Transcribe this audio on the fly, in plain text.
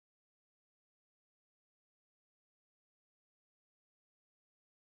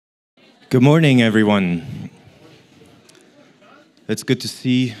Good morning, everyone. It's good to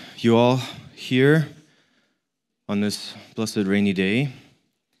see you all here on this blessed rainy day.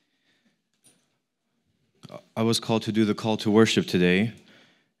 I was called to do the call to worship today,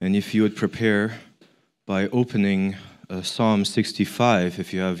 and if you would prepare by opening Psalm 65,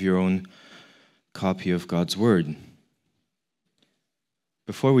 if you have your own copy of God's Word.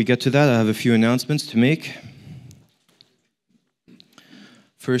 Before we get to that, I have a few announcements to make.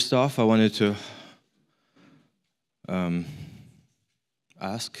 First off, I wanted to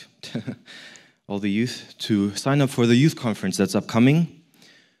ask all the youth to sign up for the youth conference that's upcoming.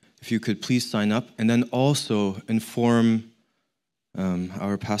 If you could please sign up, and then also inform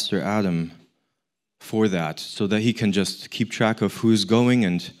our pastor Adam for that, so that he can just keep track of who's going,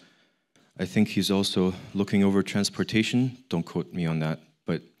 and I think he's also looking over transportation. Don't quote me on that,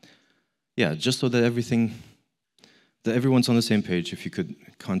 but yeah, just so that everyone's on the same page. If you could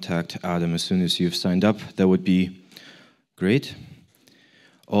contact Adam as soon as you've signed up, that would be great.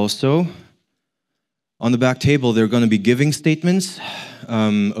 Also, on the back table, there are going to be giving statements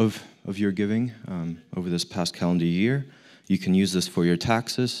of your giving over this past calendar year. You can use this for your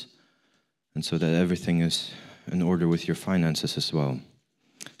taxes, and so that everything is in order with your finances as well.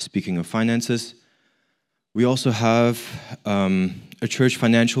 Speaking of finances, we also have a church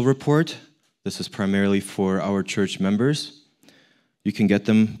financial report. This is primarily for our church members. You can get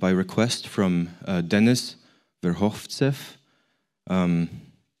them by request from Dennis Verhofstzeff.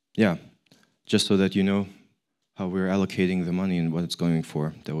 Just so that you know how we're allocating the money and what it's going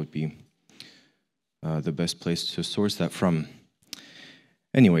for. That would be the best place to source that from.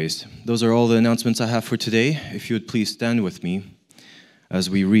 Anyways, those are all the announcements I have for today. If you would please stand with me as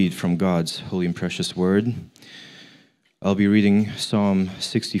we read from God's holy and precious word. I'll be reading Psalm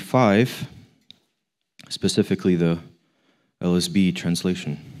 65, specifically the LSB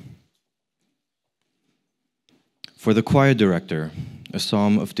translation. For the choir director, a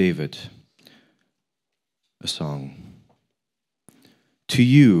psalm of David, a song. To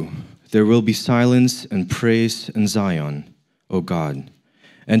you there will be silence and praise in Zion, O God,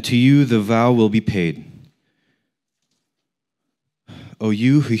 and to you the vow will be paid. O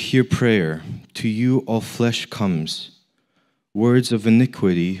you who hear prayer, to you all flesh comes. Words of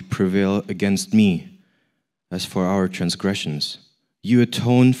iniquity prevail against me. As for our transgressions, you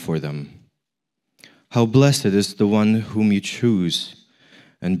atone for them. How blessed is the one whom you choose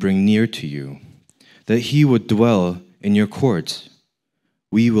and bring near to you, that he would dwell in your courts.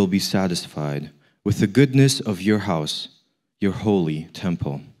 We will be satisfied with the goodness of your house, your holy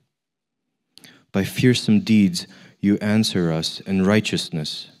temple. By fearsome deeds you answer us in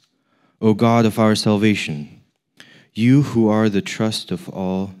righteousness, O God of our salvation, you who are the trust of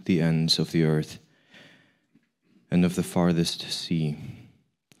all the ends of the earth and of the farthest sea.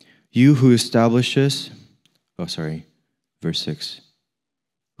 You who establishes, verse 6,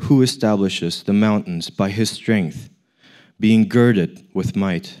 who establishes the mountains by his strength, being girded with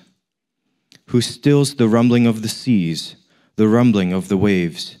might, who stills the rumbling of the seas, the rumbling of the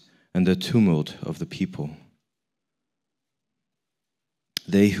waves, and the tumult of the people.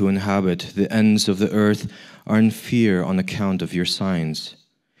 They who inhabit the ends of the earth are in fear on account of your signs.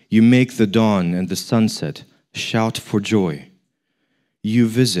 You make the dawn and the sunset shout for joy. You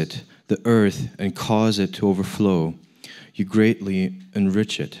visit the earth and cause it to overflow. You greatly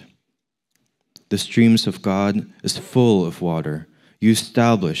enrich it. The streams of God is full of water. You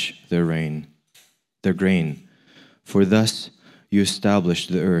establish their grain. For thus you establish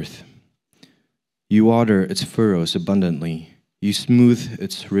the earth. You water its furrows abundantly. You smooth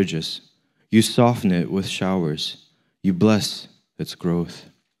its ridges. You soften it with showers. You bless its growth.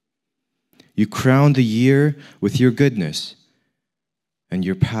 You crown the year with your goodness, and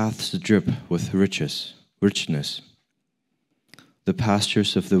your paths drip with richness. The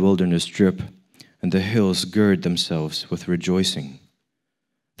pastures of the wilderness drip, and the hills gird themselves with rejoicing.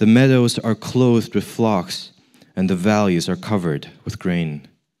 The meadows are clothed with flocks, and the valleys are covered with grain.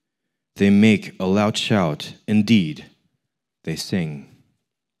 They make a loud shout. Indeed, they sing.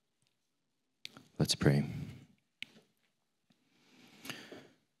 Let's pray.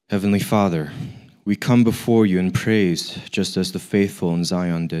 Heavenly Father, we come before you in praise, just as the faithful in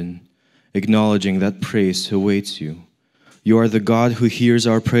Zion did, acknowledging that praise awaits you. You are the God who hears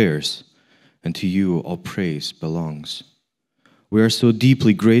our prayers, and to you all praise belongs. We are so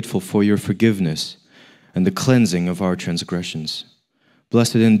deeply grateful for your forgiveness and the cleansing of our transgressions.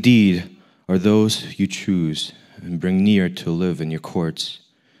 Blessed indeed are those you choose and bring near to live in your courts.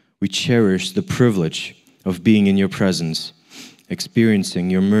 We cherish the privilege of being in your presence, experiencing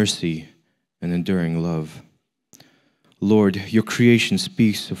your mercy and enduring love. Lord, your creation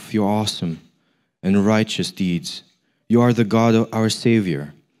speaks of your awesome and righteous deeds. You are the God of our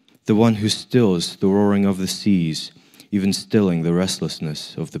Savior, the one who stills the roaring of the seas, even stilling the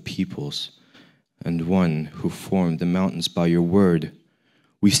restlessness of the peoples, and one who formed the mountains by your word.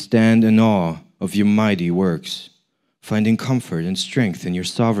 We stand in awe of your mighty works, finding comfort and strength in your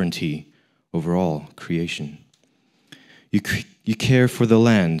sovereignty over all creation. You care for the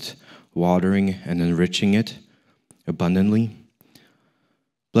land, watering and enriching it abundantly,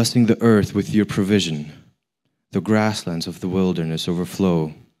 blessing the earth with your provision. The grasslands of the wilderness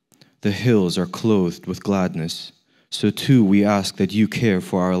overflow. The hills are clothed with gladness. So too we ask that you care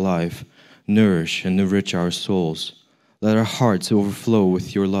for our life, nourish and enrich our souls. Let our hearts overflow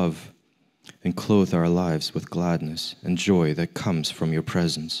with your love, and clothe our lives with gladness and joy that comes from your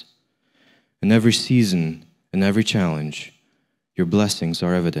presence. In every season and every challenge, your blessings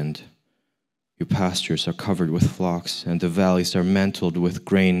are evident. Your pastures are covered with flocks, and the valleys are mantled with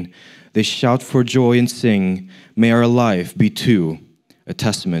grain. They shout for joy and sing. May our life be too a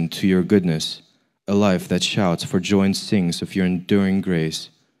testament to your goodness, a life that shouts for joy and sings of your enduring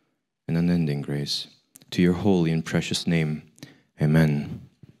grace and unending grace. To your holy and precious name, amen.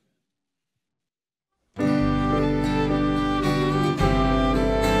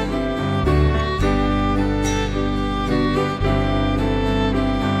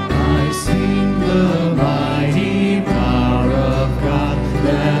 The mighty power of God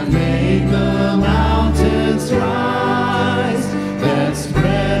that made the mountains rise, that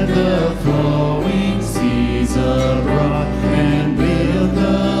spread the flowing seas abroad and built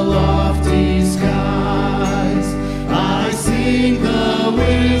the lofty skies. I sing the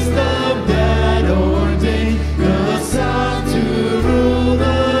wisdom that ordained the sun to rule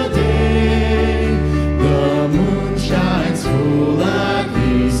the day. The moon shines full at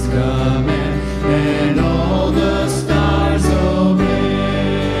his command, and all the stars obey.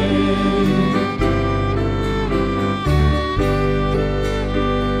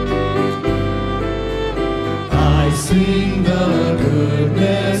 I sing the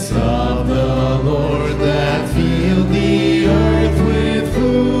goodness of the Lord that filled the earth with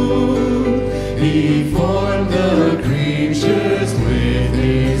food. He formed the creatures with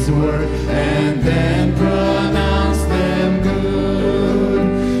his word and then pronounced them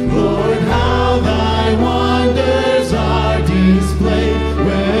good. Lord, how thy wonders are displayed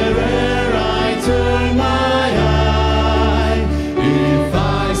where'er I turn my eye. If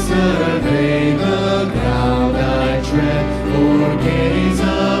I survey the ground I tread or gaze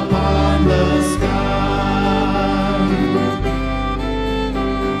upon the sky,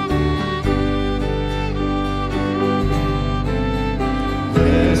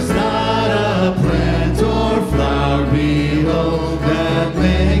 there's not a plant or flower below that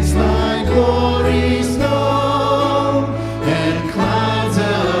makes thy glory known, and clouds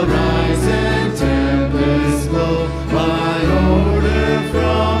arise and tempests blow by order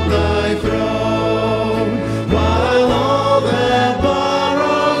from thy throne, while all that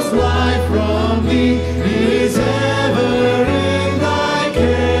borrows life from thee is ever in thy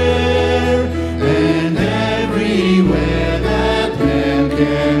care, and everywhere that man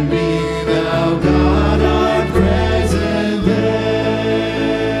can be, thou God art present there.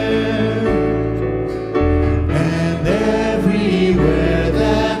 And everywhere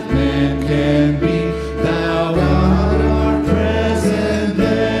that man can be, thou God art present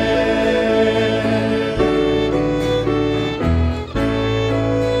there.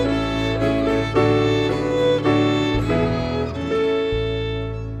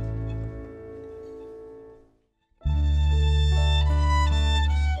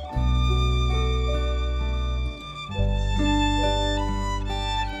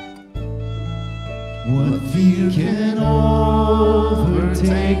 What fear can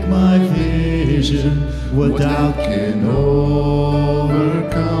overtake my vision? What doubt can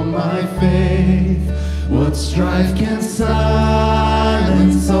overcome my faith? What strife can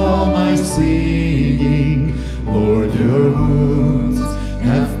silence all my singing? Lord, your wounds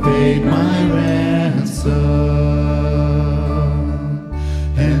have paid my ransom,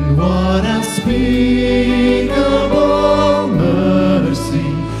 and what unspeakable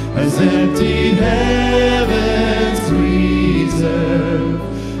mercy has emptied heaven's reserve,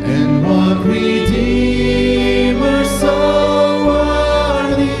 and what Redeemer so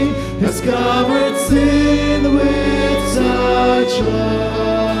worthy has covered sin with such love,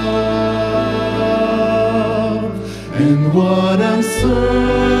 and what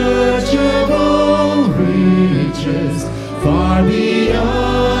unsearchable riches far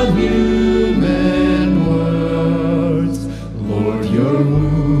beyond human words. Lord, your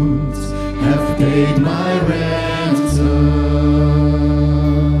wounds have paid my ransom.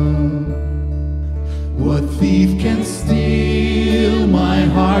 What thief can steal my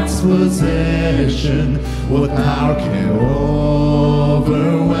heart's possession? What power can overwhelm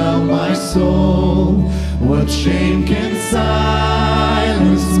my soul? What shame can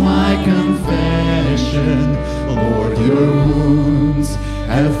silence my confession? Lord, your wounds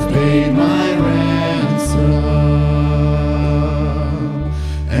have paid my ransom.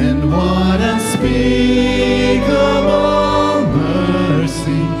 And what unspeakable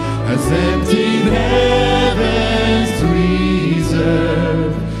mercy has emptied heaven's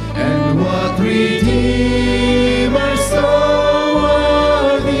reserve, and what Redeemer so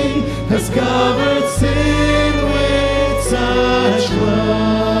worthy has covered sin with such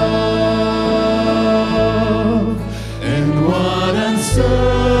love, and what unsearchable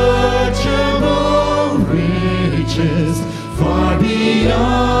riches far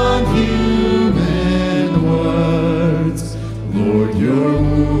beyond human words. Lord, your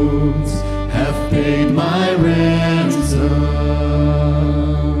wounds have paid my ransom.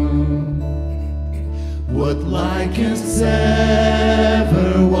 What light can sever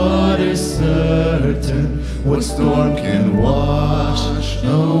what is certain? What storm can wash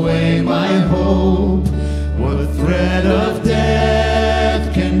away my hope? What thread of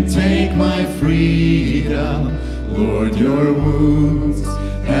death can take my freedom? Lord, your wounds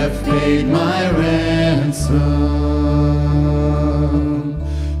have paid my ransom.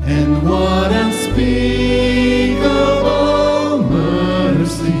 And what unspeakable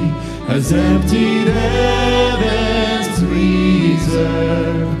mercy has emptied heaven's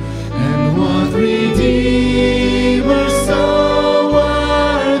reserve, and what Redeemer so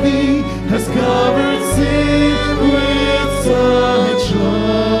worthy has covered sin with such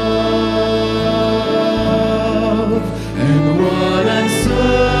love, and what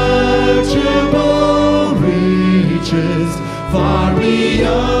unsearchable riches far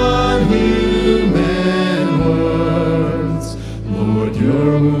beyond human words. Lord, your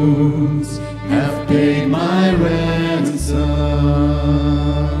wounds have paid my ransom.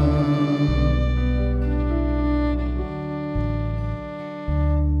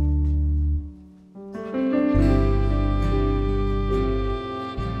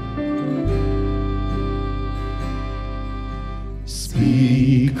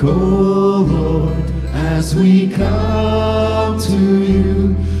 Speak, O Lord, as we come to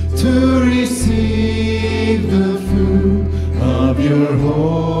you to receive the fruit of your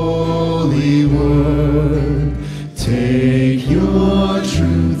holy word. Take your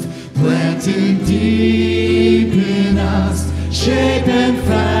truth, planted deep in us, shape and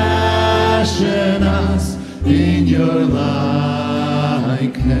fashion us in your likeness,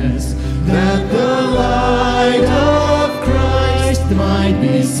 that the light of Christ might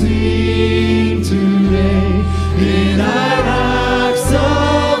be seen today in our acts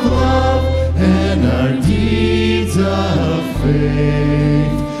of love and our deeds of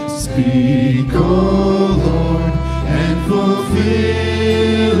faith. Speak, O Lord, and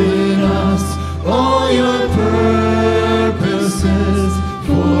fulfill in us all your purposes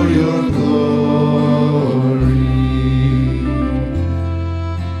for your glory.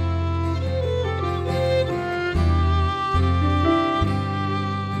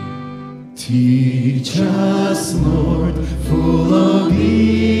 Teach us, Lord, full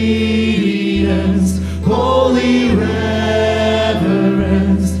obedience, holy reverence,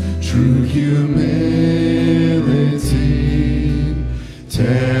 true humility.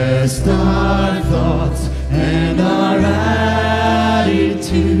 Test our thoughts and our attitudes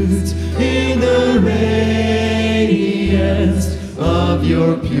in the radiance of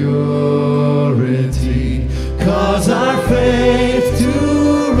your purity. Cause our faith to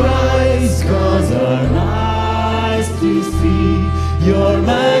rise, cause our eyes to see your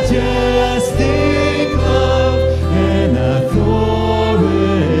majestic love and authority.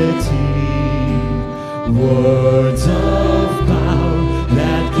 Words of power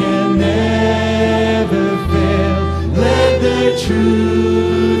that can never fail, let the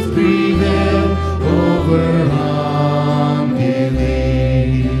truth prevail over unbelief.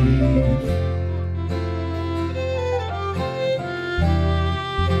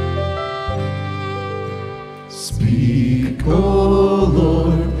 Speak, O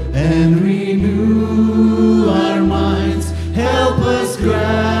Lord, and renew our minds. Help us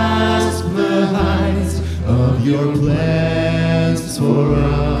grasp the heights of your plans for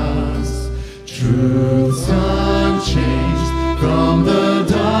us. Truths unchanged from the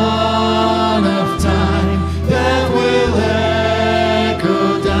dawn of time that will echo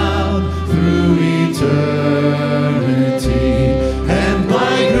down through eternity, and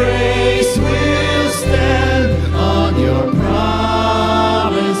by grace will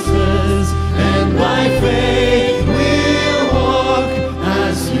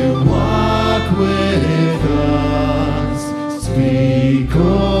speak, O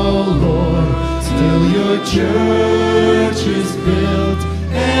Lord, till your church is built,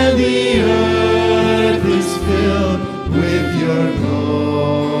 and the earth is filled with your glory.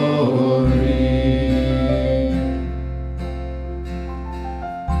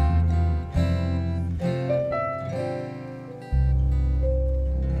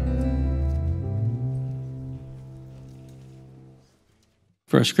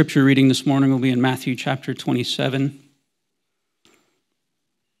 For our scripture reading this morning will be in Matthew chapter 27.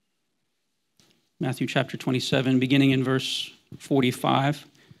 Matthew chapter 27, beginning in verse 45.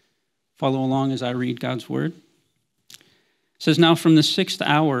 Follow along as I read God's word. It says, "Now from the 6th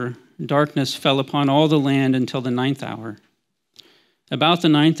hour, darkness fell upon all the land until the 9th hour. About the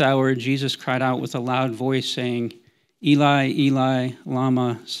 9th hour, Jesus cried out with a loud voice, saying, Eli, Eli,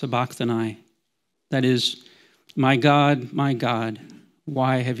 lama sabachthani. That is, my God,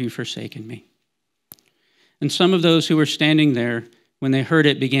 why have you forsaken me? And some of those who were standing there, when they heard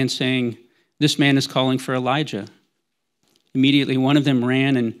it, began saying, This man is calling for Elijah. Immediately one of them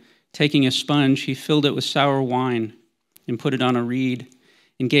ran, and taking a sponge, he filled it with sour wine and put it on a reed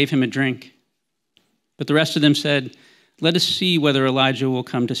and gave him a drink. But the rest of them said, Let us see whether Elijah will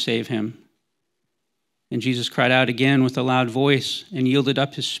come to save him. And Jesus cried out again with a loud voice and yielded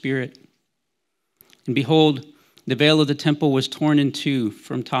up his spirit. And behold, the veil of the temple was torn in two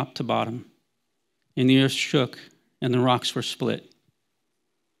from top to bottom, and the earth shook, and the rocks were split.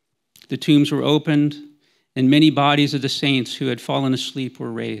 The tombs were opened, and many bodies of the saints who had fallen asleep were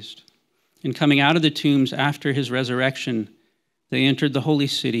raised. And coming out of the tombs after his resurrection, they entered the holy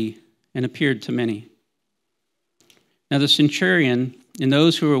city and appeared to many. Now the centurion and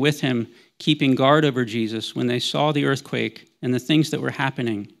those who were with him, keeping guard over Jesus, when they saw the earthquake and the things that were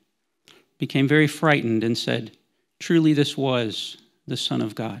happening, became very frightened and said, Truly this was the Son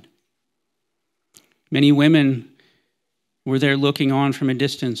of God. Many women were there looking on from a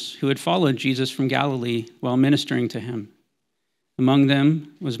distance, who had followed Jesus from Galilee while ministering to him. Among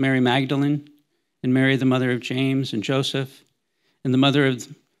them was Mary Magdalene, and Mary the mother of James and Joseph, and the mother of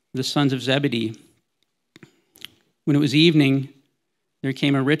the sons of Zebedee. When it was evening, there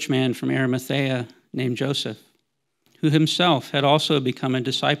came a rich man from Arimathea named Joseph, who himself had also become a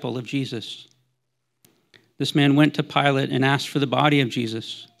disciple of Jesus. This man went to Pilate and asked for the body of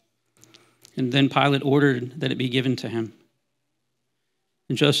Jesus, and then Pilate ordered that it be given to him.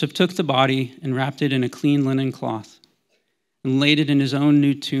 And Joseph took the body and wrapped it in a clean linen cloth and laid it in his own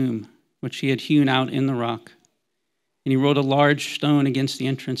new tomb, which he had hewn out in the rock. And he rolled a large stone against the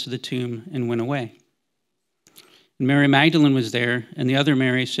entrance of the tomb and went away. And Mary Magdalene was there, and the other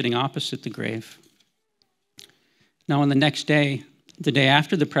Mary sitting opposite the grave. Now on the next day, the day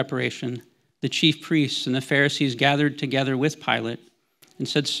after the preparation, the chief priests and the Pharisees gathered together with Pilate and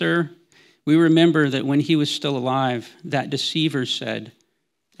said, Sir, we remember that when he was still alive, that deceiver said,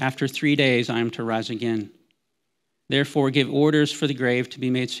 After 3 days I am to rise again. Therefore give orders for the grave to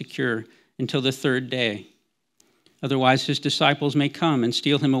be made secure until the 3rd day. Otherwise his disciples may come and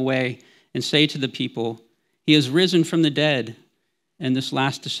steal him away and say to the people, He has risen from the dead, and this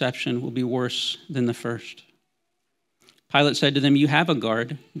last deception will be worse than the first. Pilate said to them, You have a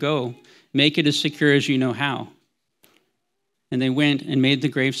guard. Go, make it as secure as you know how. And they went and made the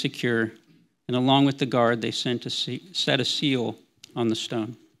grave secure, and along with the guard, they set a seal on the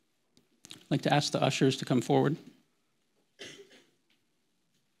stone. I'd like to ask the ushers to come forward.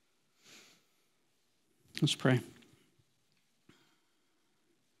 Let's pray.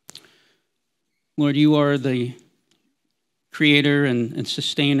 Lord, you are the creator and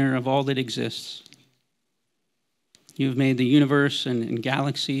sustainer of all that exists. You have made the universe and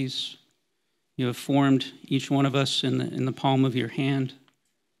galaxies. You have formed each one of us in the palm of your hand.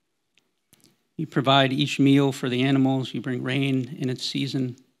 You provide each meal for the animals. You bring rain in its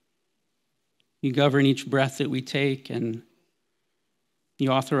season. You govern each breath that we take, and you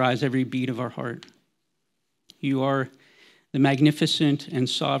authorize every beat of our heart. You are the magnificent and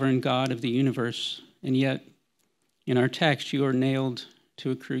sovereign God of the universe, and yet in our text you are nailed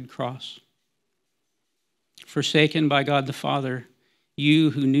to a crude cross. Forsaken by God the Father, you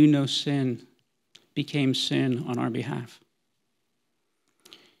who knew no sin became sin on our behalf.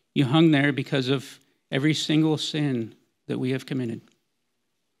 You hung there because of every single sin that we have committed.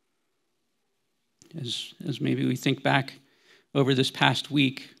 As maybe we think back over this past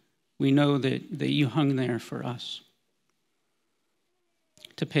week, we know that you hung there for us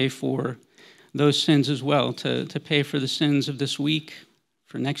to pay for those sins as well, to pay for the sins of this week,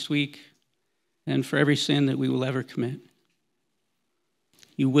 for next week, and for every sin that we will ever commit.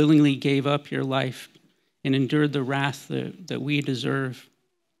 You willingly gave up your life and endured the wrath that we deserve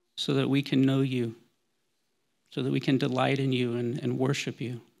so that we can know you so that we can delight in you and worship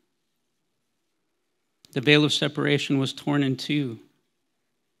you. The veil of separation was torn in two.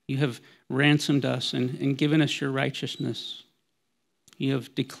 You have ransomed us and given us your righteousness. You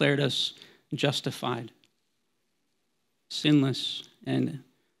have declared us justified, sinless, and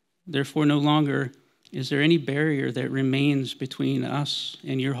therefore no longer is there any barrier that remains between us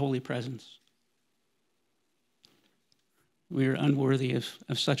and your holy presence. We are unworthy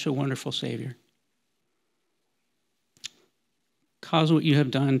of such a wonderful Savior. Cause what you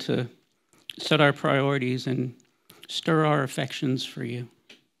have done to set our priorities and stir our affections for you.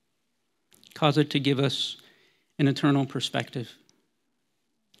 Cause it to give us an eternal perspective.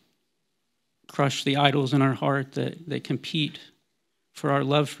 Crush the idols in our heart that compete for our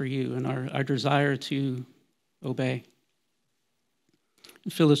love for you and our desire to obey.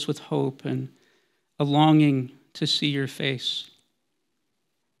 Fill us with hope and a longing to see your face.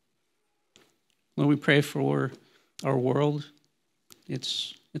 Lord, we pray for our world.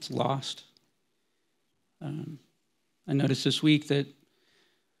 It's lost. I noticed this week that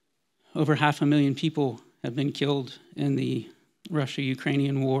over 500,000 people have been killed in the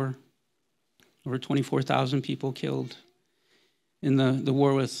Russia-Ukrainian war. Over 24,000 people killed in the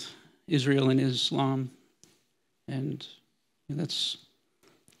war with Israel and Islam. And that's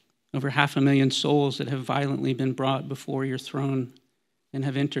over 500,000 souls that have violently been brought before your throne and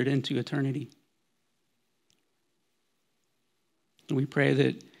have entered into eternity. And we pray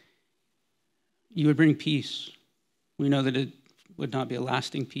that you would bring peace. We know that it would not be a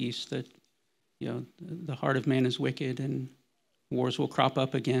lasting peace, that the heart of man is wicked and wars will crop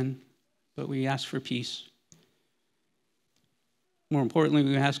up again, but we ask for peace. More importantly,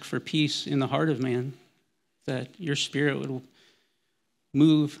 we ask for peace in the heart of man, that your Spirit would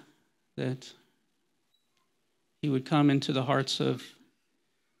move, that he would come into the hearts of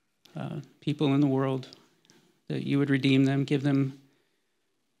people in the world, that you would redeem them, give them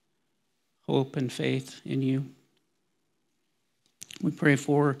hope and faith in you. We pray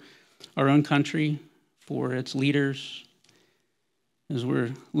for our own country, for its leaders, as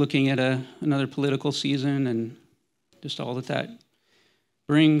we're looking at another political season and just all that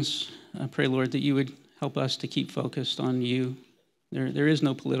brings. I pray, Lord, that you would help us to keep focused on you. There is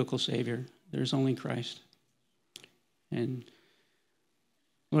no political savior. There's only Christ. And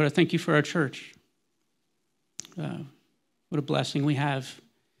Lord, I thank you for our church. What a blessing we have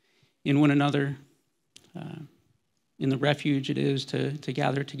in one another, in the refuge it is to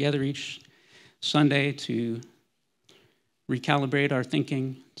gather together each Sunday to recalibrate our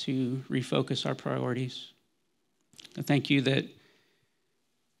thinking, to refocus our priorities. I thank you that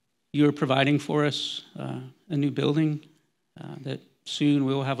you are providing for us a new building, that soon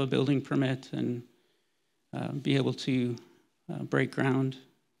we will have a building permit and be able to break ground.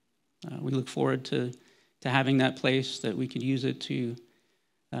 We look forward to having that place, that we could use it to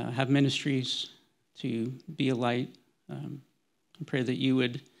have ministries, to be a light. I pray that you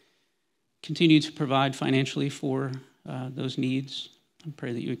would continue to provide financially for those needs. I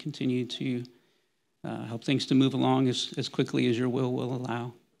pray that you would continue to help things to move along as quickly as your will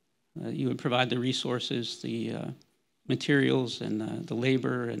allow. You would provide the resources, the materials, and the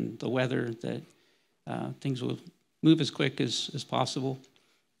labor and the weather, that things will move as quick as possible.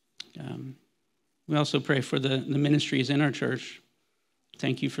 We also pray for the ministries in our church.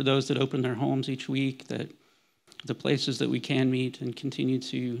 Thank you for those that open their homes each week, that the places that we can meet and continue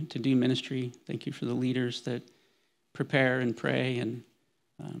to do ministry. Thank you for the leaders that prepare and pray, and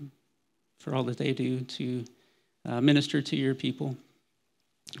for all that they do to minister to your people.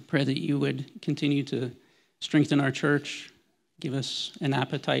 I pray that you would continue to strengthen our church, give us an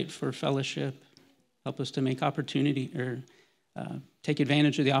appetite for fellowship, help us to make opportunity or take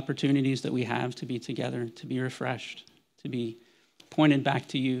advantage of the opportunities that we have to be together, to be refreshed, to be pointed back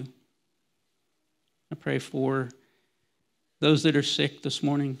to you. I pray for those that are sick this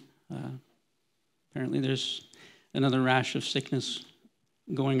morning. Apparently there's another rash of sickness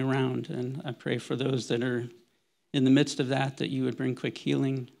going around, and I pray for those that are in the midst of that you would bring quick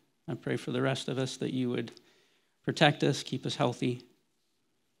healing. I pray for the rest of us that you would protect us, keep us healthy.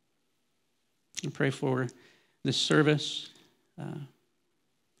 I pray for this service.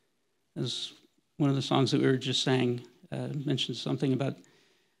 As one of the songs that we were just sang mentioned something about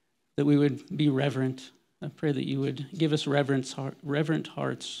that we would be reverent. I pray that you would give us reverent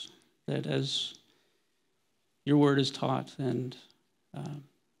hearts, that as your word is taught and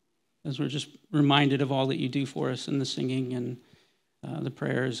as we're just reminded of all that you do for us in the singing and the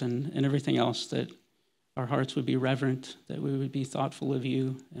prayers and everything else, that our hearts would be reverent, that we would be thoughtful of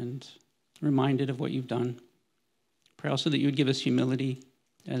you and reminded of what you've done. Pray also that you would give us humility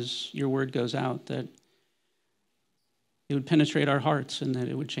as your word goes out, that it would penetrate our hearts and that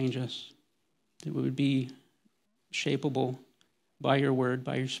it would change us, that we would be shapeable by your word,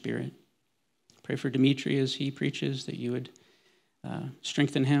 by your spirit. Pray for Dmitry as he preaches, that you would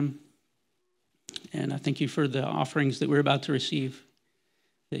strengthen him. And I thank you for the offerings that we're about to receive,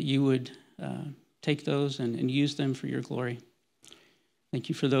 that you would take those and use them for your glory. Thank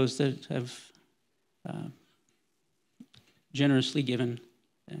you for those that have generously given.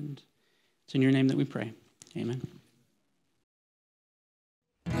 And it's in your name that we pray. Amen.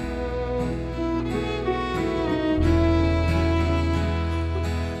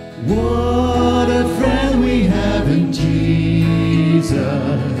 What a friend we have in Jesus,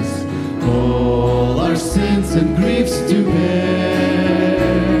 all our sins and griefs to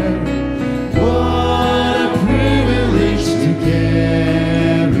bear. What a privilege to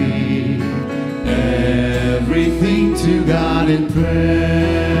carry everything to God in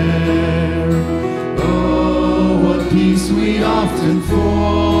prayer. Oh, what peace we often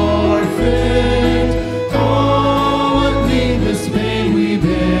forfeit. Oh, what needless pain we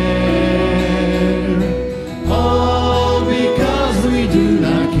bear. All because we do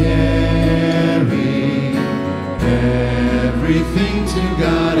not carry everything to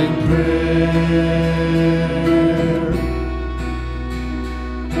God in prayer.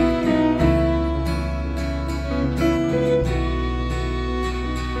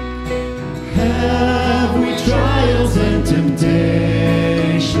 Have we trials and temptations?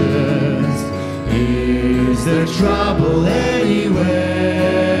 Is there trouble anywhere?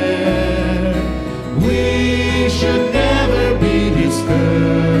 We should never be discouraged.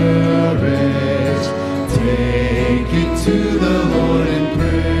 Take it to the Lord in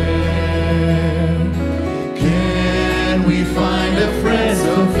prayer. Can we find a friend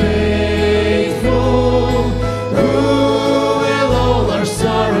so faithful who will all our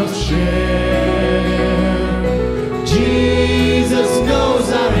sorrows share? Jesus knows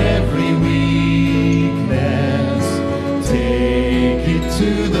our every weakness. Take it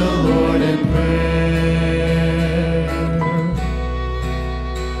to the Lord in prayer.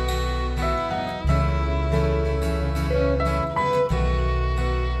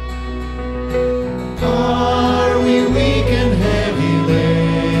 Are we weak and heavy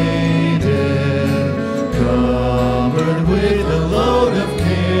laden, covered with a load of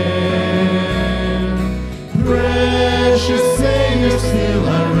care? Precious Savior, still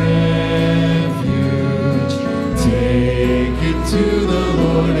our refuge. Take it to the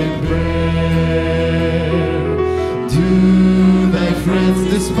Lord in prayer. Do thy friends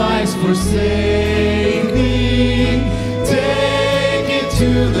despise, forsake thee? Take it to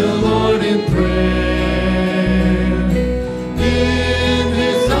the Lord in prayer. In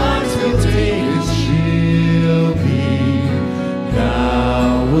his arms he'll take his shield be.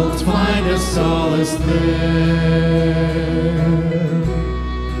 Thou wilt find a solace there.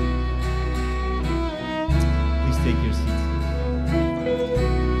 Please take your seats.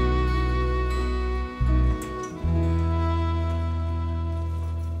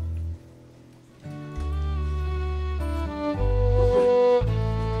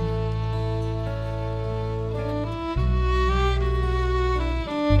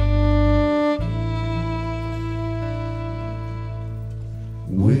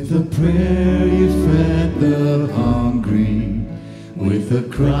 With a prayer you fed the hungry, with a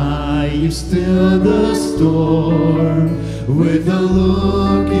cry you stilled the storm, with a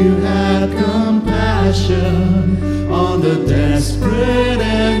look you had compassion on the desperate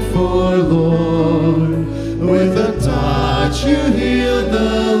and forlorn, with a touch you healed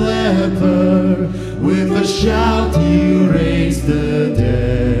the leper, with a shout you raised the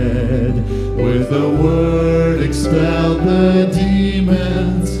dead, with a word expelled the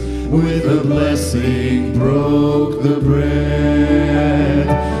demons, with a blessing broke the bread.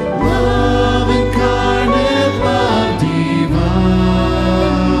 Love incarnate, love divine,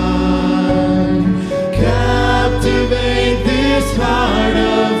 captivate this heart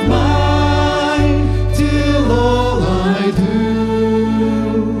of mine, till all I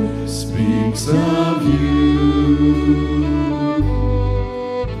do speaks of you.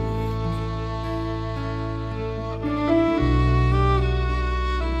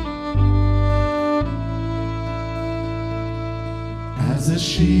 As a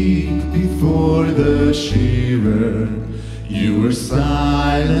sheep before the shearer, you were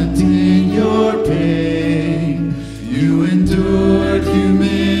silent in your pain. You endured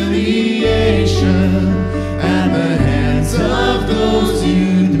humiliation at the hands of those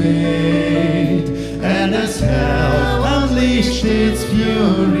you'd made. And as hell unleashed its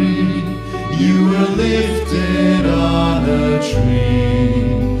fury, you were lifted on a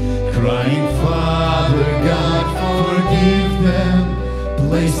tree, crying, Father God, forgive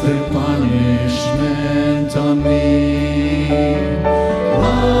place their punishment on me.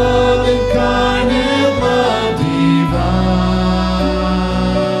 Love incarnate, love divine,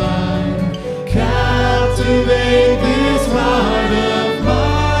 captivate this heart of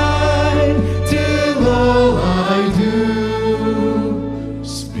mine, till all I do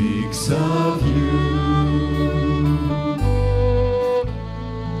speaks of you.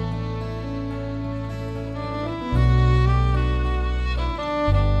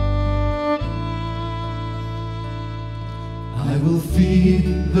 I will feed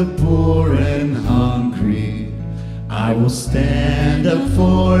the poor and hungry. I will stand up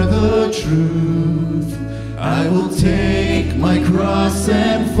for the truth. I will take my cross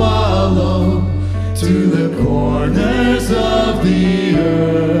and follow to the corners of the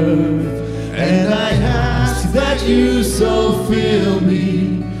earth. And I ask that you so fill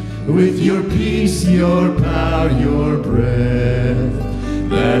me with your peace, your power, your breath,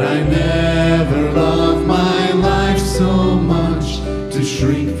 that I never love my life so much to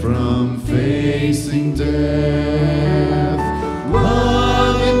shrink from facing death.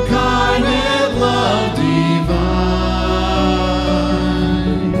 Love incarnate, love divine,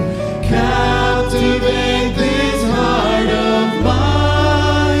 captivate this heart of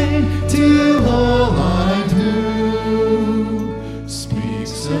mine, till all I do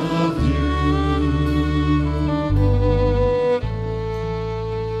speaks of you.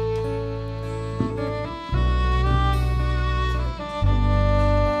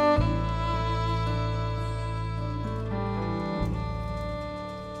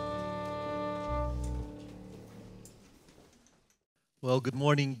 Well, good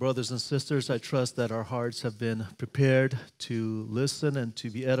morning, brothers and sisters. I trust that our hearts have been prepared to listen and to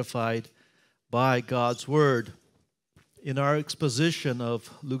be edified by God's Word. In our exposition of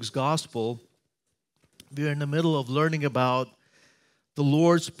Luke's Gospel, we are in the middle of learning about the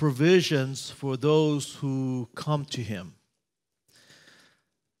Lord's provisions for those who come to Him.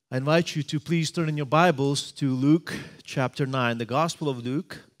 I invite you to please turn in your Bibles to Luke chapter 9, the Gospel of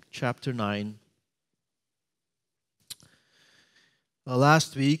Luke chapter 9.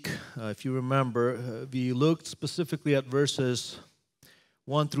 Last week, if you remember, we looked specifically at verses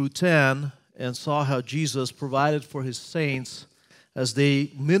 1 through 10 and saw how Jesus provided for His saints as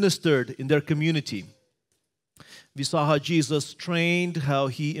they ministered in their community. We saw how Jesus trained, how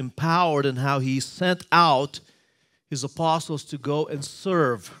He empowered, and how He sent out His apostles to go and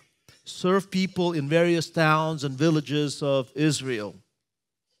serve people in various towns and villages of Israel.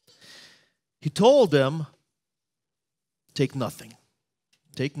 He told them, take nothing.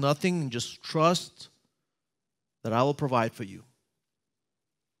 Take nothing and just trust that I will provide for you.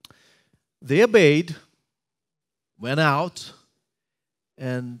 They obeyed, went out,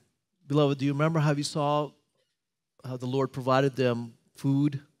 and beloved, do you remember how we saw how the Lord provided them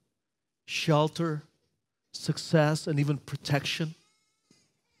food, shelter, success, and even protection?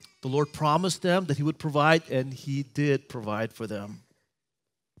 The Lord promised them that He would provide, and He did provide for them.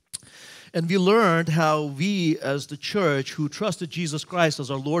 And we learned how we, as the church who trusted Jesus Christ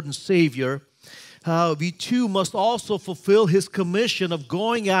as our Lord and Savior, how we too must also fulfill His commission of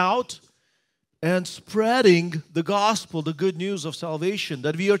going out and spreading the gospel, the good news of salvation,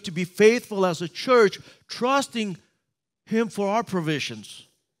 that we are to be faithful as a church, trusting Him for our provisions,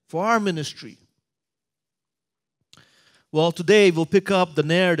 for our ministry. Well, today we'll pick up the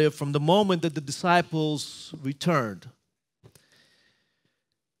narrative from the moment that the disciples returned.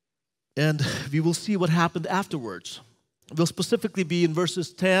 And we will see what happened afterwards. We'll specifically be in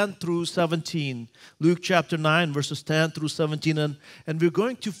verses 10 through 17. Luke chapter 9, verses 10 through 17. And we're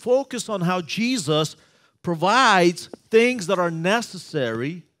going to focus on how Jesus provides things that are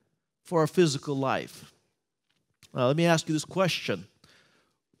necessary for our physical life. Now, let me ask you this question.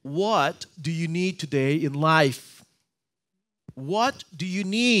 What do you need today in life? What do you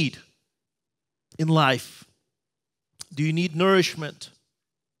need in life? Do you need nourishment?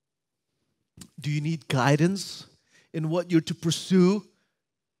 Do you need guidance in what you're to pursue,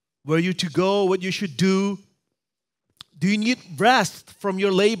 where you're to go, what you should do? Do you need rest from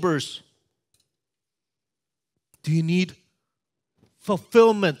your labors? Do you need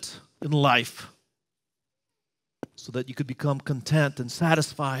fulfillment in life so that you could become content and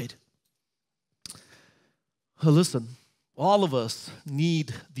satisfied? Listen, all of us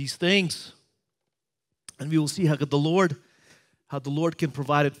need these things, and we will see how the Lord can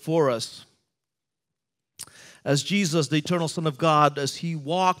provide it for us. As Jesus, the eternal Son of God, as He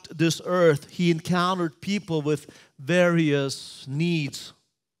walked this earth, He encountered people with various needs.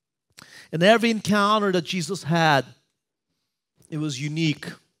 And every encounter that Jesus had, it was unique.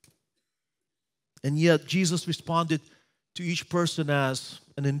 And yet Jesus responded to each person as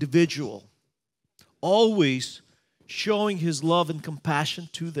an individual, always showing his love and compassion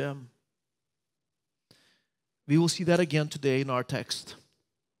to them. We will see that again today in our text.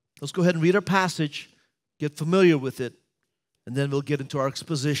 Let's go ahead and read our passage, get familiar with it, and then we'll get into our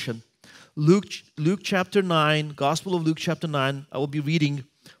exposition. Luke chapter 9, Gospel of Luke chapter 9, I will be reading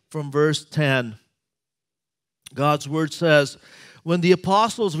from verse 10. God's word says, "When the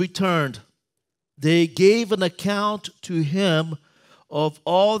apostles returned, they gave an account to him of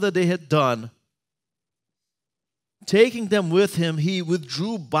all that they had done. Taking them with him, he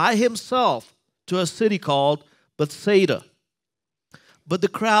withdrew by himself to a city called Bethsaida. But the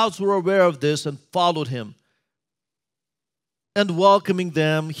crowds were aware of this and followed him. And welcoming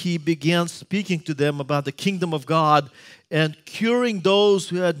them, he began speaking to them about the kingdom of God and curing those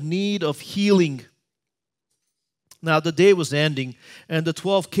who had need of healing. Now the day was ending, and the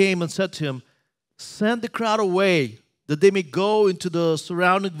 12 came and said to him, 'Send the crowd away, that they may go into the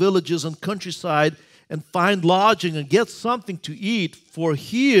surrounding villages and countryside and find lodging and get something to eat, for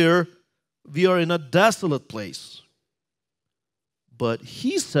here we are in a desolate place.' But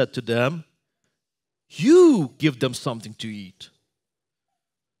he said to them, 'You give them something to eat.'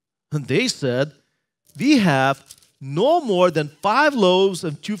 And they said, 'We have no more than 5 loaves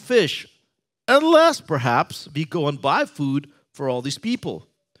and 2 fish, unless perhaps we go and buy food for all these people.'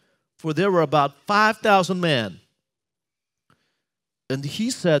 For there were about 5,000 men. And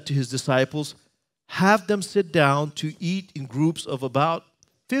he said to his disciples, 'Have them sit down to eat in groups of about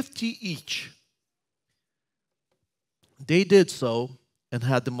 50 each.' They did so and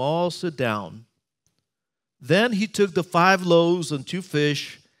had them all sit down. Then he took the 5 loaves and 2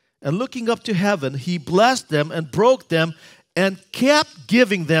 fish, and looking up to heaven, he blessed them and broke them and kept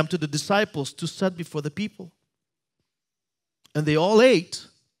giving them to the disciples to set before the people. And they all ate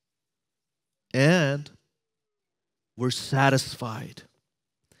and were satisfied.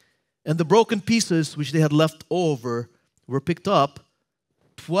 And the broken pieces which they had left over were picked up,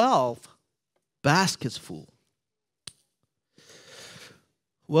 12 baskets full."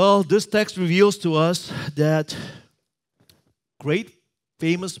 Well, this text reveals to us that great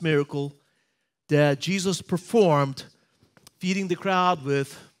famous miracle that Jesus performed, feeding the crowd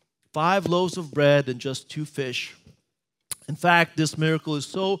with 5 loaves of bread and just 2 fish. In fact, this miracle is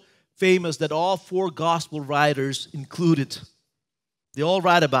so famous that all 4 gospel writers include it. They all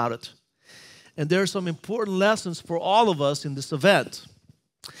write about it. And there are some important lessons for all of us in this event.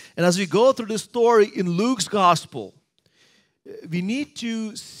 And as we go through this story in Luke's gospel, we need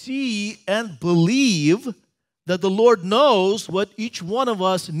to see and believe that the Lord knows what each one of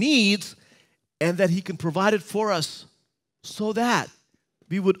us needs and that he can provide it for us so that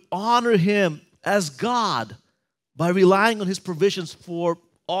we would honor him as God by relying on his provisions for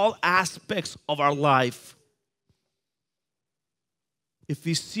all aspects of our life. If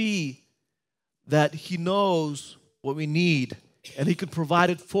we see that he knows what we need and he can provide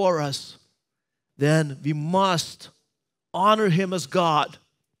it for us, then we must honor him as God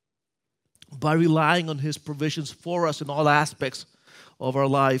by relying on his provisions for us in all aspects of our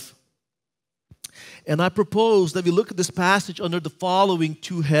life. And I propose that we look at this passage under the following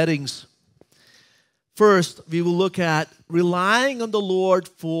 2 headings. First, we will look at relying on the Lord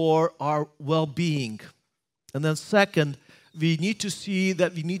for our well-being. And then second, we need to see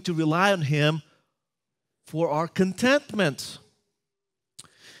that we need to rely on him for our contentment.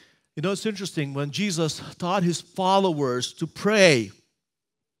 You know, it's interesting, when Jesus taught his followers to pray,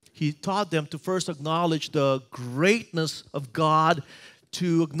 he taught them to first acknowledge the greatness of God,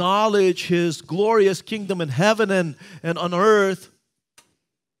 to acknowledge his glorious kingdom in heaven and on earth.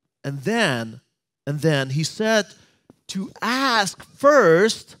 And then he said to ask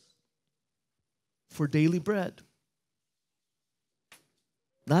first for daily bread.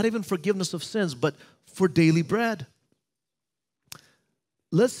 Not even forgiveness of sins, but for daily bread.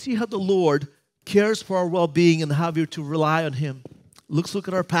 Let's see how the Lord cares for our well-being and how we're to rely on him. Let's look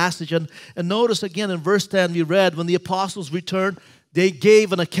at our passage and notice again in verse 10 we read, when the apostles returned, they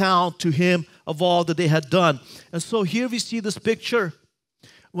gave an account to him of all that they had done. And so here we see this picture.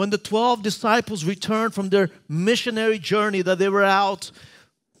 When the 12 disciples returned from their missionary journey that they were out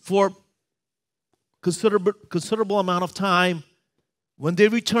for considerable amount of time, when they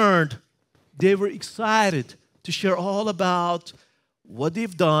returned, they were excited to share all about what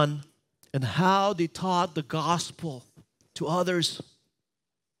they've done and how they taught the gospel to others.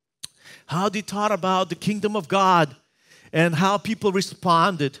 How they taught about the kingdom of God and how people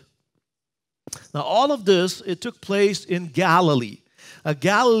responded. Now all of this, it took place in Galilee.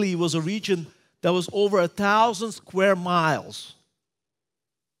 Galilee was a region that was over 1,000 square miles.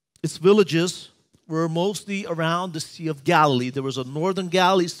 Its villages were mostly around the Sea of Galilee. There was a northern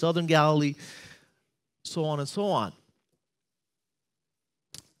Galilee, southern Galilee, so on and so on.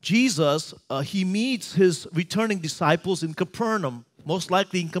 Jesus, he meets his returning disciples in Capernaum, most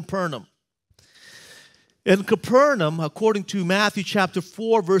likely in Capernaum. In Capernaum, according to Matthew chapter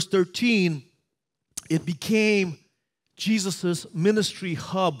 4, verse 13, it became Jesus' ministry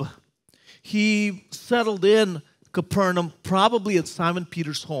hub. He settled in Capernaum, probably at Simon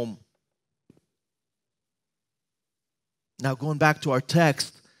Peter's home. Now, going back to our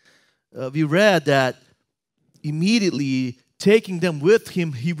text, we read that immediately taking them with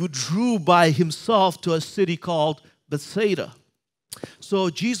him, he withdrew by himself to a city called Bethsaida. So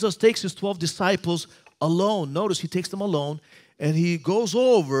Jesus takes his 12 disciples alone. Notice he takes them alone, and he goes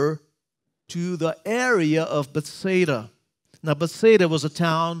over to the area of Bethsaida. Now, Bethsaida was a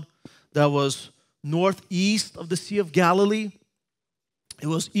town that was northeast of the Sea of Galilee. It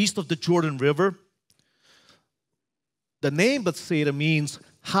was east of the Jordan River. The name Bethsaida means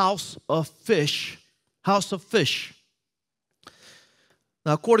house of fish. House of fish.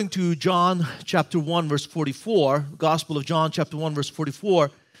 Now, according to John chapter 1, verse 44, Gospel of John chapter 1, verse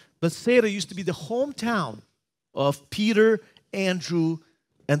 44, Bethsaida used to be the hometown of Peter, Andrew,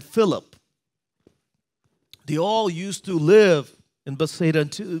 and Philip. They all used to live in Bethsaida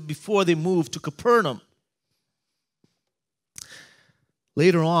before they moved to Capernaum.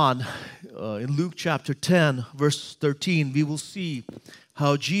 Later on, in Luke chapter 10, verse 13, we will see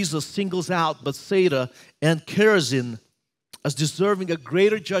how Jesus singles out Bethsaida and Chorazin as deserving a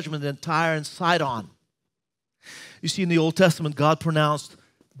greater judgment than Tyre and Sidon. You see, in the Old Testament, God pronounced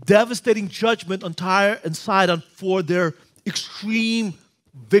devastating judgment on Tyre and Sidon for their extreme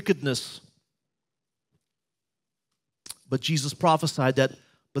wickedness. But Jesus prophesied that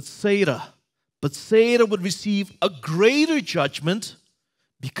Bethsaida would receive a greater judgment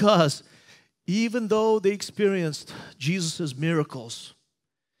because even though they experienced Jesus' miracles,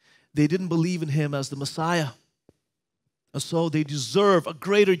 they didn't believe in him as the Messiah. And so they deserve a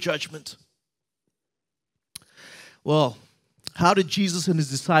greater judgment. Well, how did Jesus and his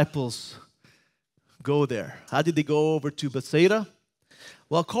disciples go there? How did they go over to Bethsaida?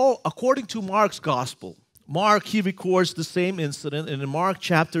 Well, according to Mark's gospel, Mark, he records the same incident. And in Mark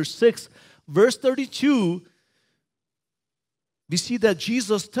chapter 6, verse 32, we see that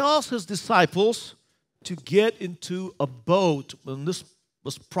Jesus tells his disciples to get into a boat. And this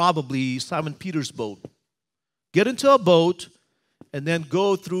was probably Simon Peter's boat. Get into a boat and then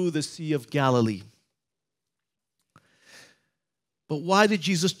go through the Sea of Galilee. But why did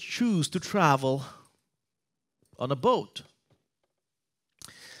Jesus choose to travel on a boat?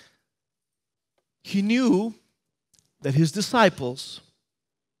 He knew that his disciples,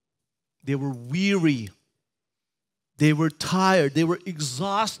 they were weary, they were tired, they were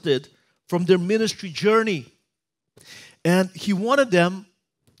exhausted from their ministry journey. And he wanted them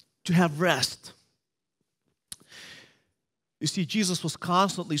to have rest. You see, Jesus was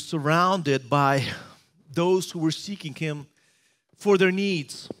constantly surrounded by those who were seeking him for their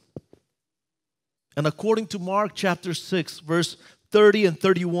needs. And according to Mark chapter 6, verse 30 and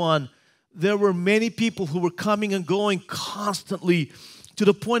 31, there were many people who were coming and going constantly to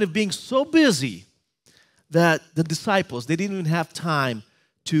the point of being so busy that the disciples, they didn't even have time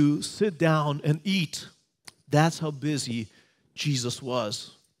to sit down and eat. That's how busy Jesus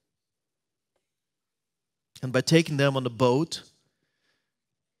was. And by taking them on the boat,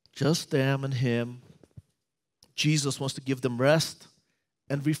 just them and him, Jesus wants to give them rest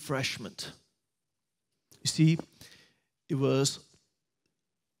and refreshment. You see, it was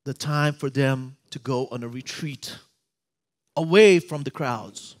the time for them to go on a retreat away from the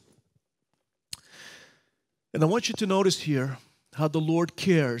crowds. And I want you to notice here how the Lord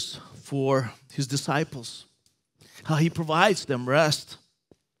cares for his disciples, how he provides them rest.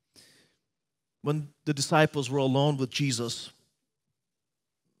 When the disciples were alone with Jesus,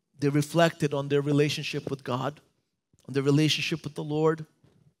 they reflected on their relationship with God, on their relationship with the Lord.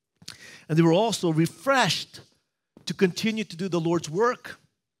 And they were also refreshed to continue to do the Lord's work.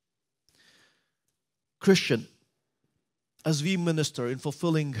 Christian, as we minister in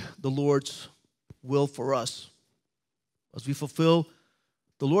fulfilling the Lord's will for us, as we fulfill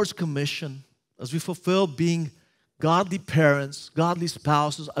the Lord's commission, as we fulfill being godly parents, godly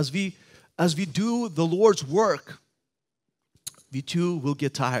spouses, as we do the Lord's work, we too will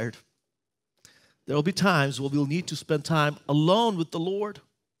get tired. There will be times where we'll need to spend time alone with the Lord.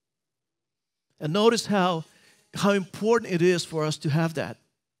 And notice how important it is for us to have that.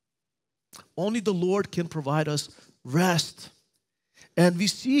 Only the Lord can provide us rest. And we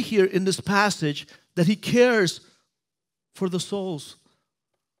see here in this passage that he cares for the souls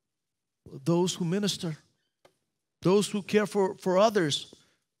those who minister, those who care for others.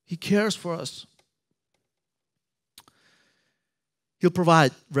 He cares for us. He'll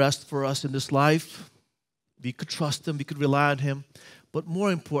provide rest for us in this life. We could trust Him. We could rely on Him. But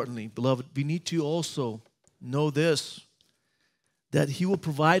more importantly, beloved, we need to also know this, that He will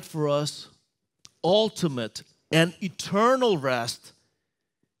provide for us ultimate and eternal rest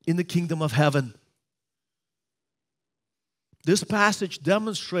in the kingdom of heaven. This passage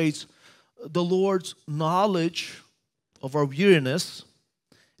demonstrates the Lord's knowledge of our weariness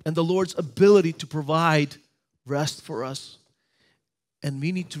and the Lord's ability to provide rest for us. And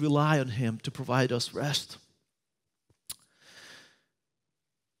we need to rely on Him to provide us rest.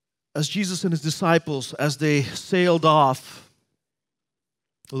 As Jesus and His disciples, as they sailed off,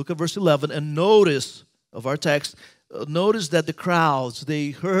 look at verse 11 and notice of our text, notice that the crowds, they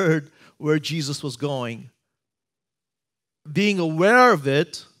heard where Jesus was going. Being aware of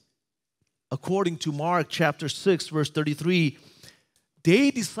it, according to Mark chapter 6, verse 33,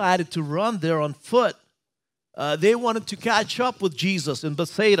 they decided to run there on foot. They wanted to catch up with Jesus in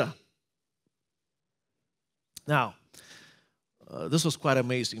Bethsaida. Now, this was quite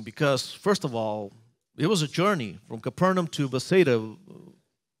amazing because, first of all, it was a journey from Capernaum to Bethsaida. It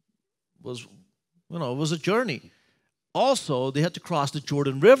was a journey. Also, they had to cross the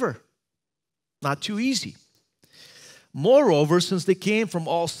Jordan River. Not too easy. Moreover, since they came from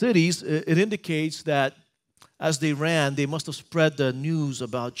all cities, it indicates that as they ran, they must have spread the news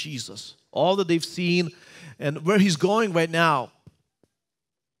about Jesus. All that they've seen and where He's going right now.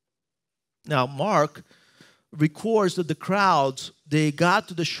 Now, Mark records that the crowds, they got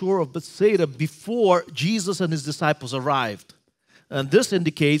to the shore of Bethsaida before Jesus and His disciples arrived. And this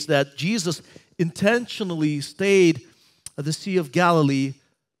indicates that Jesus intentionally stayed at the Sea of Galilee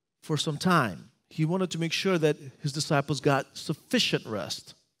for some time. He wanted to make sure that His disciples got sufficient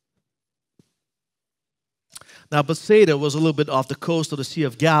rest. Now, Bethsaida was a little bit off the coast of the Sea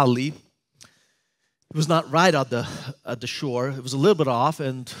of Galilee. It was not right at the shore. It was a little bit off.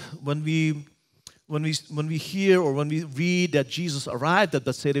 And when we hear or when we read that Jesus arrived at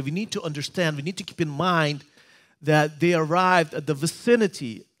Bethsaida, we need to understand, we need to keep in mind that they arrived at the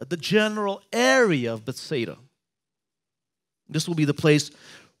vicinity, at the general area of Bethsaida. This will be the place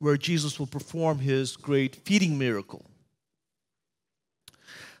where Jesus will perform His great feeding miracle.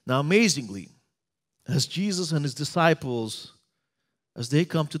 Now, amazingly, as Jesus and His disciples, as they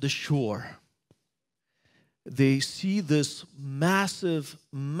come to the shore, they see this massive,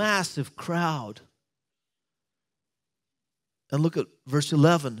 massive crowd. And look at verse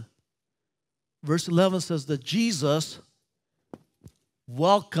 11. Verse 11 says that Jesus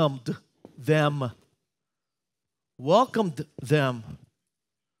welcomed them. Welcomed them.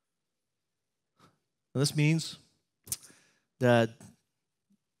 And this means that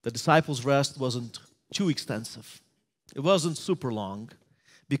the disciples' rest wasn't too extensive. It wasn't super long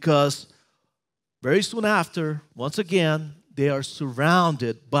because very soon after, once again, they are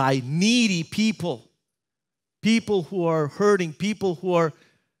surrounded by needy people. People who are hurting, people who are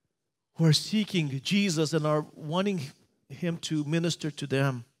seeking Jesus and are wanting Him to minister to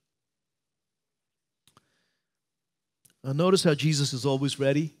them. Now notice how Jesus is always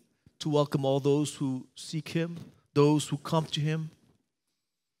ready to welcome all those who seek Him, those who come to Him.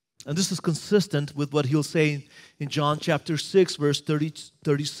 And this is consistent with what He'll say in John chapter 6, verse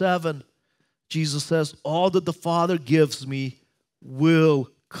 37. Jesus says, all that the Father gives me will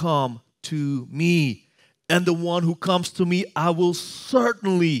come to me. And the one who comes to me, I will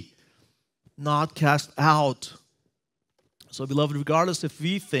certainly not cast out. So, beloved, regardless if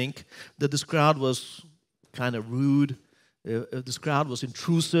we think that this crowd was kind of rude, if this crowd was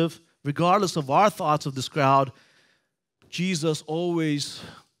intrusive, regardless of our thoughts of this crowd, Jesus always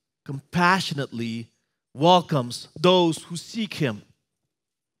compassionately welcomes those who seek Him.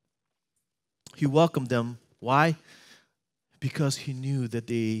 He welcomed them. Why? Because He knew that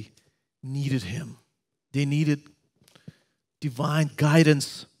they needed Him. They needed divine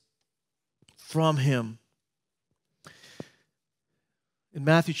guidance from Him. In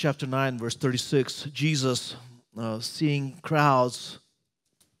Matthew chapter 9, verse 36, Jesus, seeing crowds,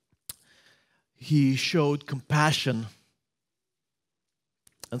 He showed compassion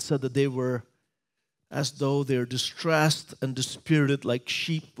and said that they were as though they're distressed and dispirited like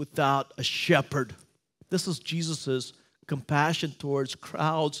sheep without a shepherd. This is Jesus' compassion towards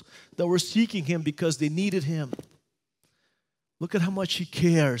crowds that were seeking Him because they needed Him. Look at how much He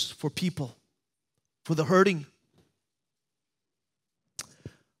cares for people, for the hurting.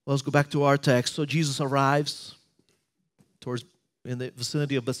 Well, let's go back to our text. So Jesus arrives in the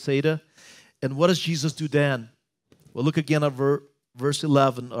vicinity of Bethsaida. And what does Jesus do then? Well, look again at verse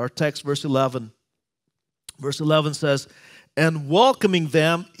 11, our text, verse 11. Verse 11 says, and welcoming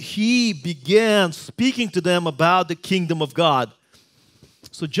them, he began speaking to them about the kingdom of God.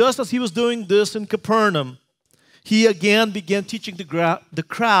 So just as he was doing this in Capernaum, he again began teaching the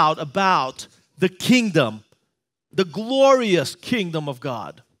crowd about the kingdom, the glorious kingdom of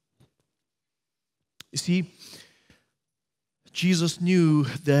God. You see, Jesus knew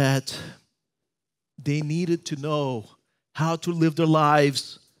that they needed to know how to live their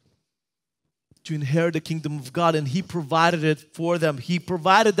lives to inherit the kingdom of God, and he provided it for them. He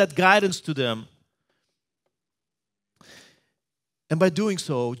provided that guidance to them. And by doing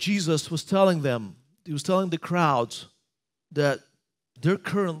so, Jesus was telling them, he was telling the crowds that their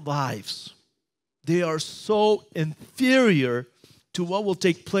current lives, they are so inferior to what will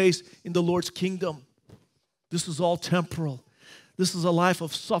take place in the Lord's kingdom. This is all temporal. This is a life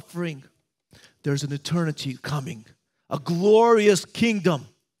of suffering. There's an eternity coming, a glorious kingdom.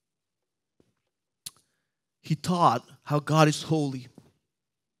 He taught how God is holy.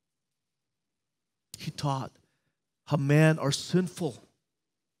 He taught how men are sinful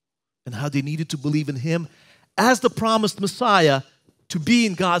and how they needed to believe in Him as the promised Messiah to be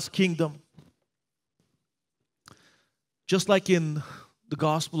in God's kingdom. Just like in the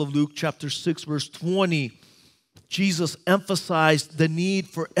Gospel of Luke chapter 6 verse 20, Jesus emphasized the need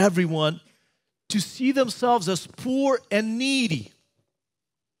for everyone to see themselves as poor and needy.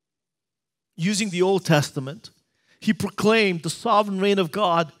 Using the Old Testament, he proclaimed the sovereign reign of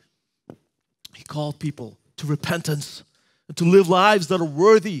God. He called people to repentance and to live lives that are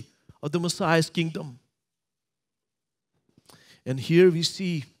worthy of the Messiah's kingdom. And here we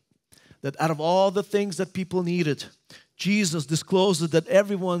see that out of all the things that people needed, Jesus discloses that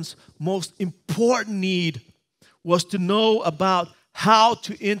everyone's most important need was to know about how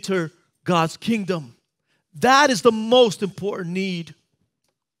to enter God's kingdom. That is the most important need.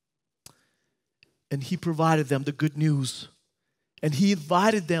 And he provided them the good news. And he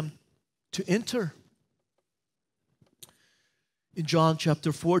invited them to enter. In John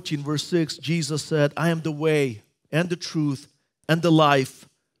chapter 14, verse 6, Jesus said, I am the way and the truth and the life.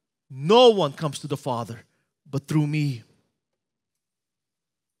 No one comes to the Father but through me.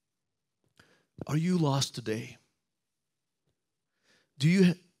 Are you lost today? Do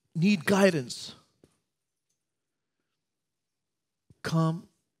you need guidance? Come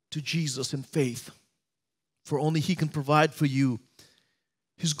to Jesus in faith, for only He can provide for you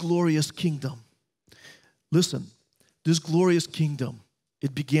His glorious kingdom. Listen, this glorious kingdom,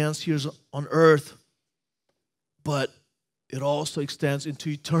 it begins here on earth, but it also extends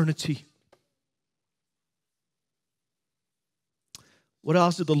into eternity. What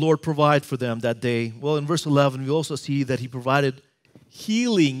else did the Lord provide for them that day? Well, in verse 11, we also see that He provided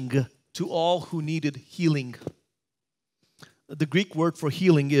healing to all who needed healing. The Greek word for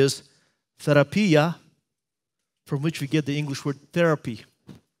healing is therapia, from which we get the English word therapy.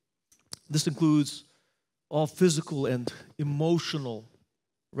 This includes all physical and emotional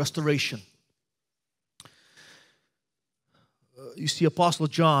restoration. You see Apostle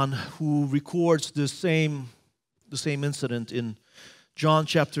John, who records the same incident in John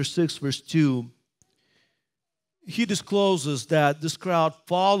chapter 6, verse 2. He discloses that this crowd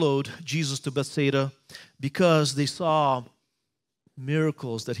followed Jesus to Bethsaida because they saw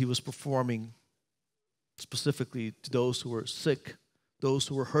miracles that He was performing, specifically to those who were sick, those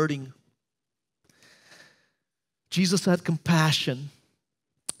who were hurting. Jesus had compassion,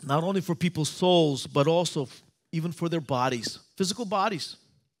 not only for people's souls, but also even for their bodies, physical bodies.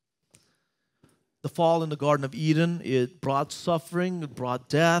 The fall in the Garden of Eden, it brought suffering, it brought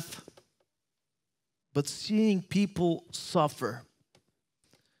death. But seeing people suffer,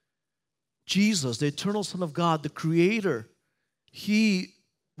 Jesus, the eternal Son of God, the Creator, He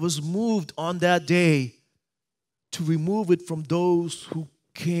was moved on that day to remove it from those who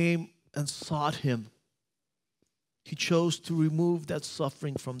came and sought Him. He chose to remove that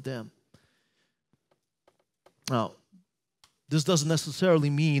suffering from them. Now, this doesn't necessarily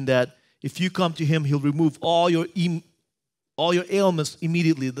mean that if you come to Him, He'll remove all your ailments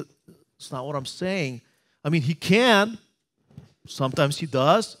immediately. That's not what I'm saying. I mean, He can. Sometimes He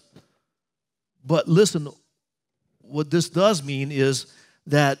does. But listen, what this does mean is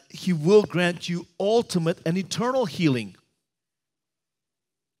that He will grant you ultimate and eternal healing.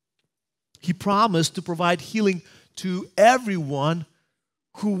 He promised to provide healing to everyone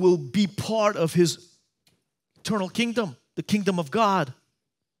who will be part of His eternal kingdom, the kingdom of God.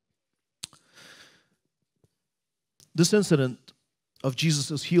 This incident of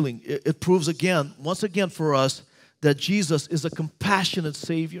Jesus' healing, it proves once again for us that Jesus is a compassionate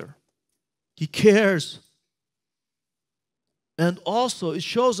Savior. He cares. And also, it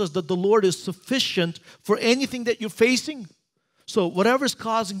shows us that the Lord is sufficient for anything that you're facing. So whatever is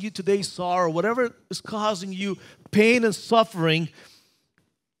causing you today sorrow, whatever is causing you pain and suffering,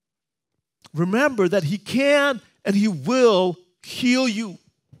 remember that He can and He will heal you.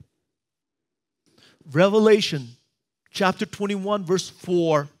 Revelation chapter 21 verse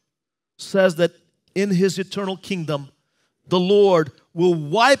 4 says that in His eternal kingdom, the Lord will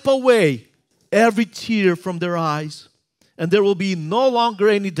wipe away every tear from their eyes. And there will be no longer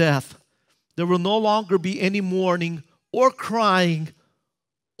any death. There will no longer be any mourning or crying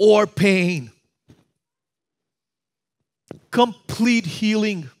or pain. Complete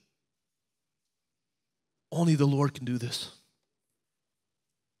healing. Only the Lord can do this.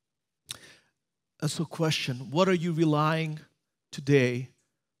 And so question, what are you relying today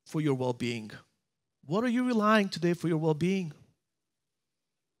for your well-being? What are you relying today for your well-being?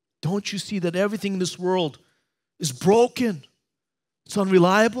 Don't you see that everything in this world is broken? It's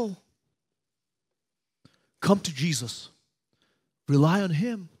unreliable. Come to Jesus. Rely on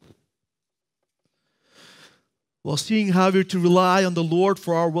Him. Well, seeing how we're to rely on the Lord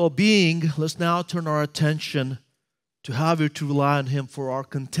for our well-being, let's now turn our attention to how we're to rely on Him for our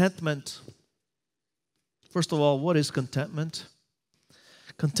contentment. First of all, what is contentment?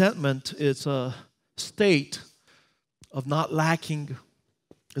 Contentment is a state of not lacking.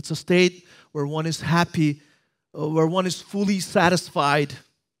 It's a state where one is happy, where one is fully satisfied.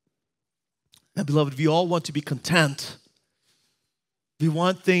 And beloved, we all want to be content. We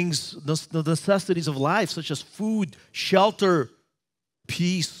want things, the necessities of life, such as food, shelter,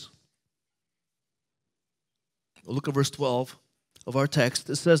 peace. Look at verse 12 of our text.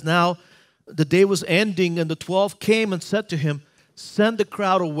 It says, now the day was ending, and the 12 came and said to Him, send the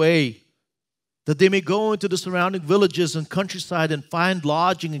crowd away, that they may go into the surrounding villages and countryside and find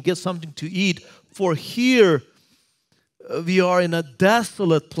lodging and get something to eat. For here we are in a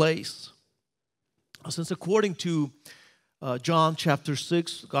desolate place. Since according to John chapter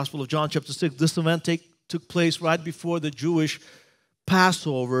 6, Gospel of John chapter 6, this event took place right before the Jewish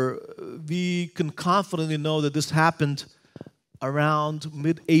Passover, we can confidently know that this happened around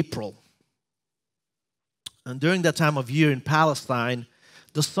mid-April. And during that time of year in Palestine,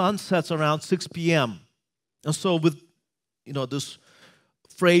 the sun sets around 6 p.m. And so with this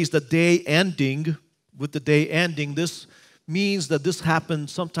phrase, the day ending, with the day ending, this means that this happened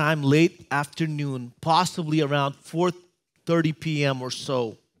sometime late afternoon, possibly around 4:30 p.m. or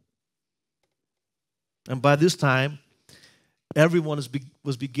so. And by this time, everyone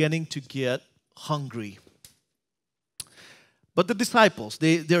was beginning to get hungry. But the disciples,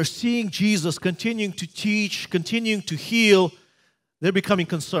 they're seeing Jesus continuing to teach, continuing to heal. They're becoming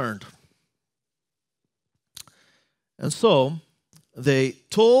concerned. And so they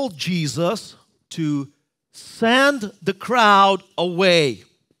told Jesus to send the crowd away.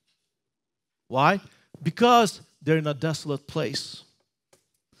 Why? Because they're in a desolate place.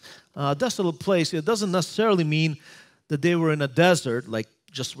 A desolate place, it doesn't necessarily mean that they were in a desert, like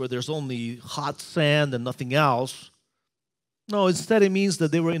just where there's only hot sand and nothing else. No, instead it means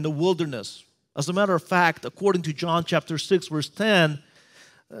that they were in the wilderness. As a matter of fact, according to John chapter 6, verse 10,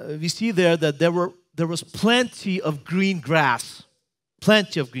 we see there that there was plenty of green grass.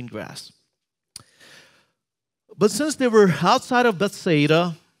 Plenty of green grass. But since they were outside of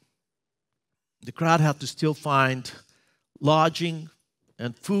Bethsaida, the crowd had to still find lodging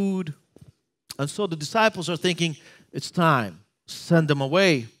and food. And so the disciples are thinking, it's time, send them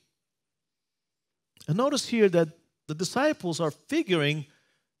away. And notice here that the disciples are figuring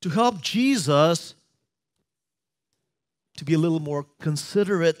to help Jesus to be a little more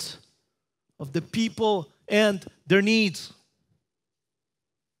considerate of the people and their needs.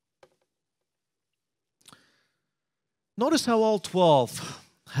 Notice how all 12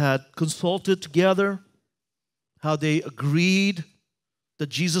 had consulted together, how they agreed that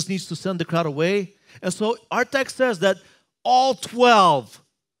Jesus needs to send the crowd away. And so our text says that all 12,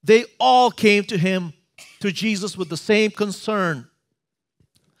 they all came to Jesus with the same concern.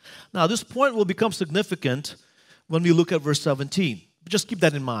 Now, this point will become significant when we look at verse 17. Just keep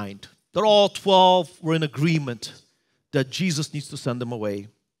that in mind, that all 12 were in agreement that Jesus needs to send them away.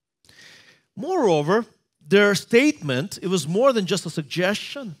 Moreover, their statement, it was more than just a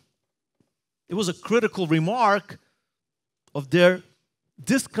suggestion. It was a critical remark of their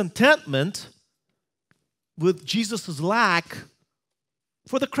discontentment with Jesus' lack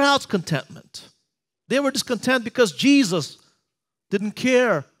for the crowd's contentment. They were discontent because Jesus didn't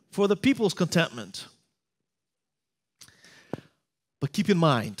care for the people's contentment. But keep in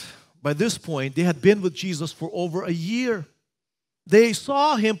mind, by this point, they had been with Jesus for over a year. They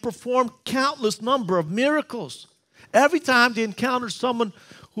saw Him perform countless number of miracles. Every time they encountered someone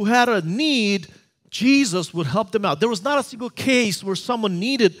who had a need, Jesus would help them out. There was not a single case where someone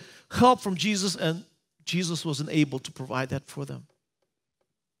needed help from Jesus and Jesus wasn't able to provide that for them.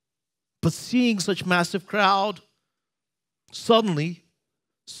 But seeing such massive crowd, suddenly,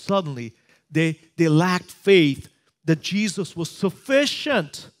 they lacked faith that Jesus was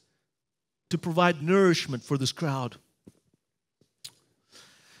sufficient to provide nourishment for this crowd.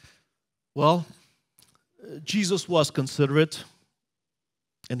 Well, Jesus was considerate,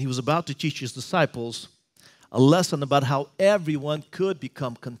 and he was about to teach his disciples a lesson about how everyone could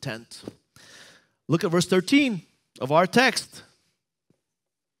become content. Look at verse 13 of our text.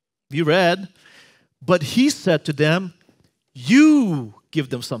 We read, "But he said to them, 'You give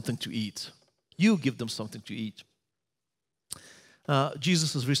them something to eat.'" You give them something to eat.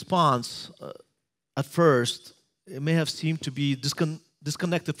 Jesus' response, at first, it may have seemed to be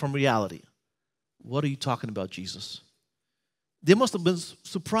disconnected from reality. What are you talking about, Jesus? They must have been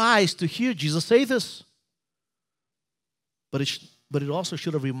surprised to hear Jesus say this. But it also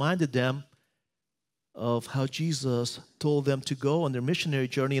should have reminded them of how Jesus told them to go on their missionary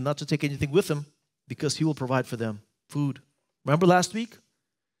journey and not to take anything with them because he will provide for them food. Remember last week?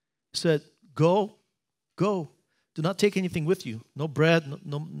 He said, go. Do not take anything with you. No bread,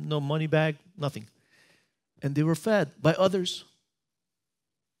 no money bag, nothing. And they were fed by others.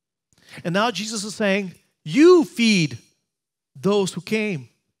 And now Jesus is saying, you feed those who came.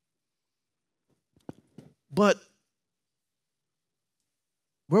 But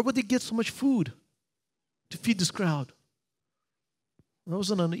where would they get so much food to feed this crowd? That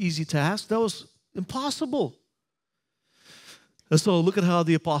wasn't an easy task. That was impossible. And so look at how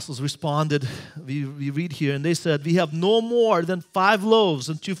the apostles responded. We read here, and they said, "We have no more than 5 loaves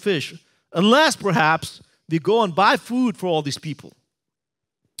and 2 fish, unless perhaps we go and buy food for all these people."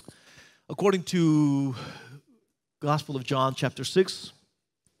 According to Gospel of John chapter 6,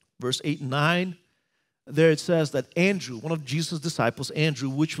 verse 8 and 9, there it says that Andrew, one of Jesus' disciples, Andrew,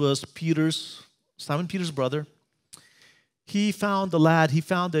 which was Simon Peter's brother, he found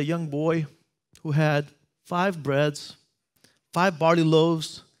a young boy who had 5 breads, 5 barley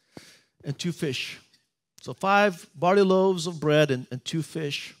loaves, and 2 fish. So 5 barley loaves of bread and 2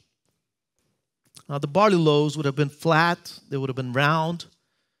 fish. Now the barley loaves would have been flat, they would have been round.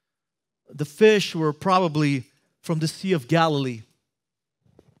 The fish were probably from the Sea of Galilee.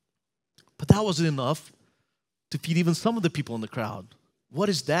 But that wasn't enough to feed even some of the people in the crowd. What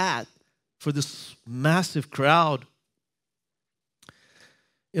is that for this massive crowd?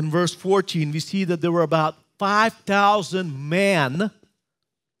 In verse 14, we see that there were about 5,000 men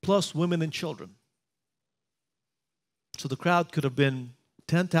plus women and children. So the crowd could have been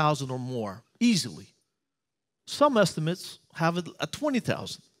 10,000 or more, easily. Some estimates have it at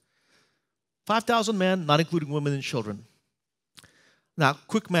 20,000. 5,000 men, not including women and children. Now,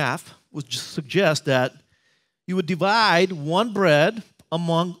 quick math would just suggest that you would divide 1 bread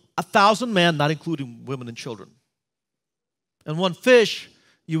among 1,000 men, not including women and children. And 1 fish,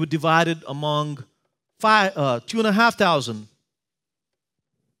 you would divide it among 2,500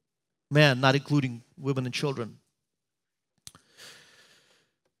 men, not including women and children.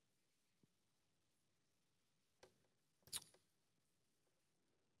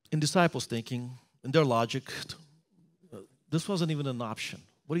 In disciples' thinking, in their logic, this wasn't even an option.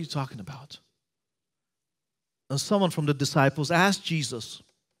 What are you talking about? And someone from the disciples asked Jesus,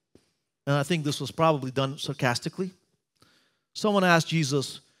 and I think this was probably done sarcastically. Someone asked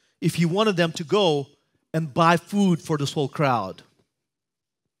Jesus if he wanted them to go and buy food for this whole crowd.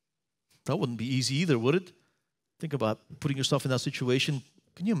 That wouldn't be easy either, would it? Think about putting yourself in that situation.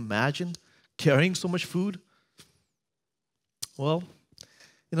 Can you imagine carrying so much food? Well,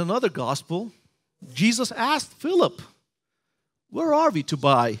 in another gospel, Jesus asked Philip, "Where are we to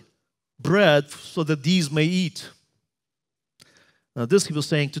buy bread so that these may eat?" Now this he was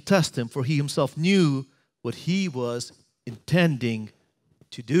saying to test him, for he himself knew what he was intending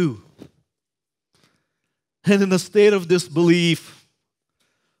to do. And in a state of disbelief,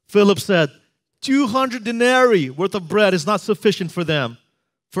 Philip said, 200 denarii worth of bread is not sufficient for them,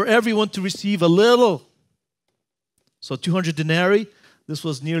 for everyone to receive a little. So 200 denarii, this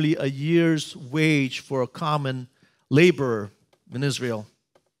was nearly a year's wage for a common laborer in Israel.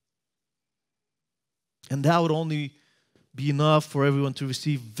 And that would only be enough for everyone to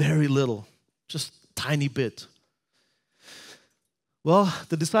receive very little, just a tiny bit. Well,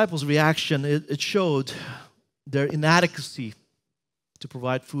 the disciples' reaction, it showed their inadequacy to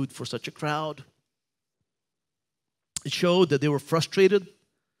provide food for such a crowd. It showed that they were frustrated.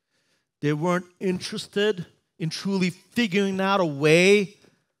 They weren't interested in truly figuring out a way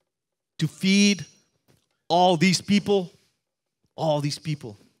to feed all these people. All these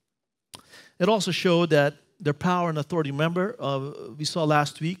people. It also showed that their power and authority. Remember, we saw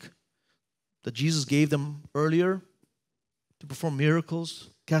last week that Jesus gave them earlier to perform miracles,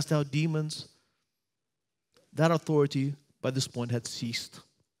 cast out demons. That authority by this point had ceased.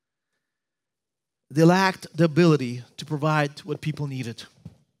 They lacked the ability to provide what people needed.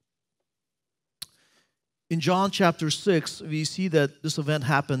 In John chapter 6, we see that this event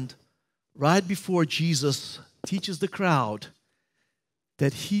happened right before Jesus teaches the crowd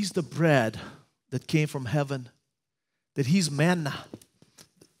that He's the bread that came from heaven, that He's manna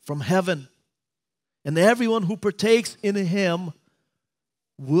from heaven, and everyone who partakes in Him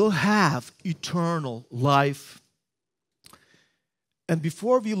will have eternal life. And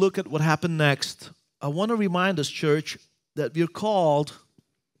before we look at what happened next, I want to remind us, church, that we are called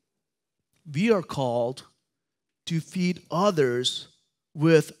to feed others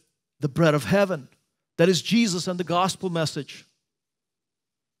with the bread of heaven. That is Jesus and the gospel message.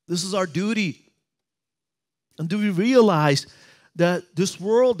 This is our duty. And do we realize that this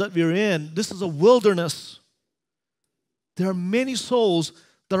world that we're in, this is a wilderness? There are many souls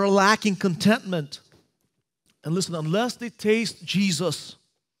that are lacking contentment. And listen, unless they taste Jesus,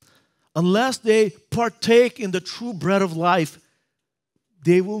 unless they partake in the true bread of life,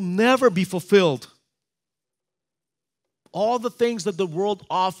 they will never be fulfilled. All the things that the world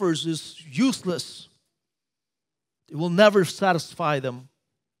offers is useless. It will never satisfy them.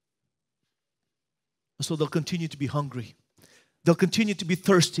 And so they'll continue to be hungry. They'll continue to be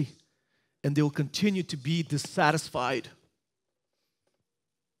thirsty. And they will continue to be dissatisfied.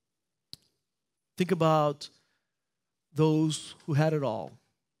 Think about those who had it all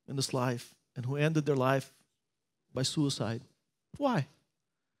in this life and who ended their life by suicide. Why?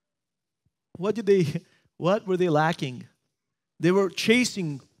 What were they lacking? They were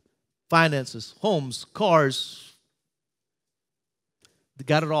chasing finances, homes, cars. They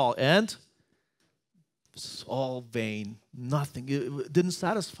got it all. And it's all vain. Nothing. It didn't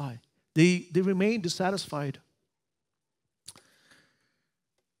satisfy. They remained dissatisfied.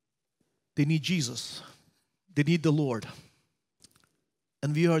 They need Jesus. They need the Lord.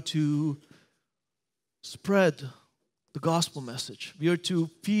 And we are to spread the gospel message. We are to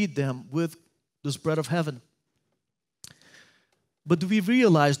feed them with this bread of heaven. But do we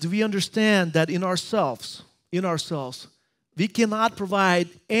realize, do we understand that in ourselves, we cannot provide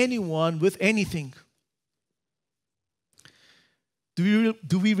anyone with anything? Do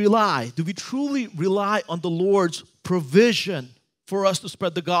we truly rely on the Lord's provision for us to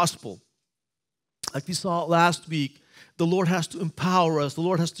spread the gospel? Like we saw last week, the Lord has to empower us. The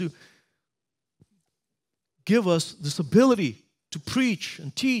Lord has to give us this ability to preach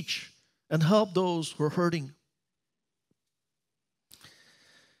and teach and help those who are hurting.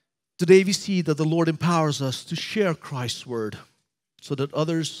 Today we see that the Lord empowers us to share Christ's word so that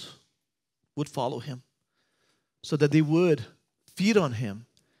others would follow Him, so that they would feed on Him,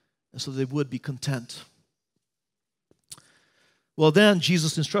 and so they would be content. Well, then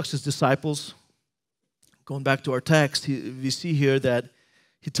Jesus instructs His disciples. Going back to our text, we see here that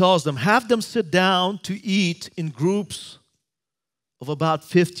He tells them, have them sit down to eat in groups of about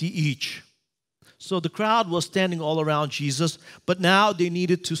 50 each. So the crowd was standing all around Jesus, but now they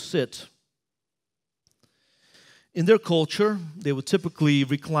needed to sit. In their culture, they would typically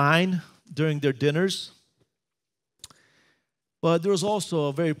recline during their dinners. But there was also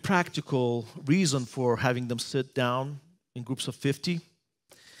a very practical reason for having them sit down in groups of 50.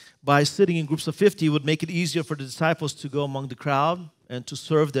 By sitting in groups of 50, it would make it easier for the disciples to go among the crowd and to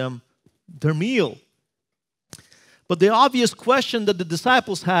serve them their meal. But the obvious question that the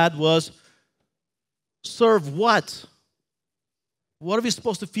disciples had was, serve what? What are we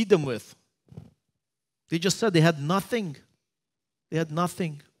supposed to feed them with? They just said they had nothing. They had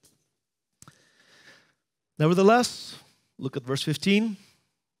nothing. Nevertheless, look at verse 15.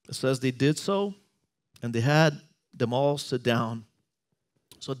 It says they did so, and they had them all sit down.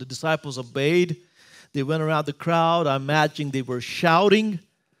 So the disciples obeyed. They went around the crowd. I imagine they were shouting,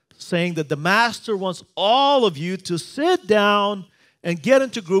 saying that the Master wants all of you to sit down and get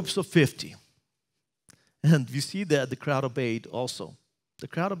into groups of 50. And we see that the crowd obeyed also. The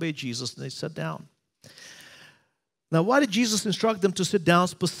crowd obeyed Jesus and they sat down. Now, why did Jesus instruct them to sit down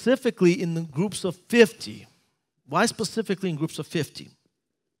specifically in the groups of 50? Why specifically in groups of 50? You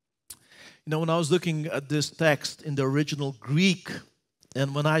know, when I was looking at this text in the original Greek,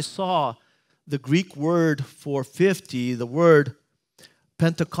 and when I saw the Greek word for 50, the word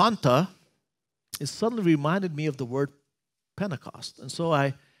Pentekonta, it suddenly reminded me of the word Pentecost. And so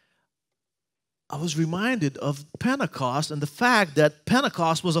I was reminded of Pentecost and the fact that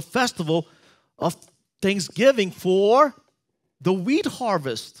Pentecost was a festival of thanksgiving for the wheat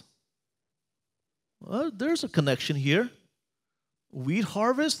harvest. Well, there's a connection here. Wheat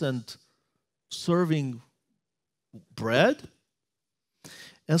harvest and serving bread.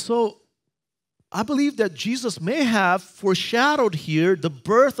 And so I believe that Jesus may have foreshadowed here the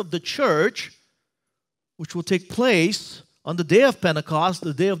birth of the church, which will take place on the day of Pentecost,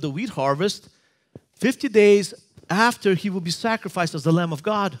 the day of the wheat harvest, 50 days after he will be sacrificed as the Lamb of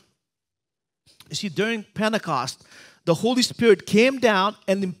God. You see, during Pentecost, the Holy Spirit came down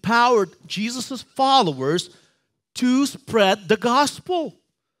and empowered Jesus' followers to spread the gospel,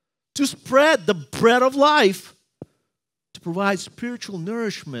 to spread the bread of life, to provide spiritual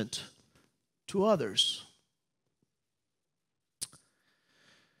nourishment to others.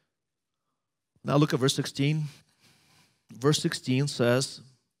 Now look at verse 16. Verse 16 says,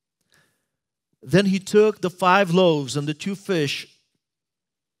 "Then he took the 5 loaves and the 2 fish,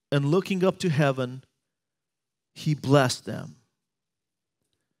 and looking up to heaven, he blessed them."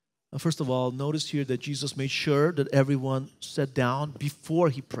 Now, first of all, notice here that Jesus made sure that everyone sat down before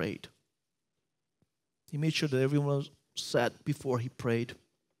he prayed. He made sure that everyone sat before he prayed.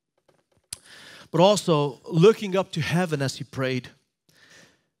 But also, looking up to heaven as he prayed,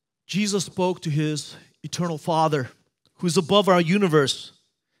 Jesus spoke to his eternal Father, who is above our universe.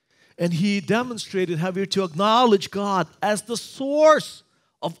 And he demonstrated how we are to acknowledge God as the source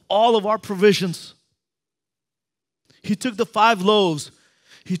of all of our provisions. He took the 5 loaves,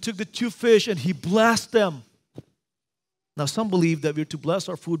 he took the 2 fish, and he blessed them. Now, some believe that we're to bless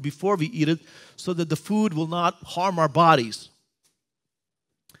our food before we eat it so that the food will not harm our bodies.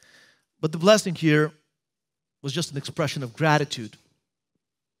 But the blessing here was just an expression of gratitude.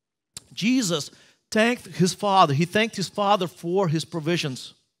 Jesus thanked his Father. He thanked his Father for his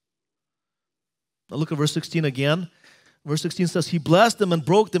provisions. Now look at verse 16 again. Verse 16 says, "He blessed them and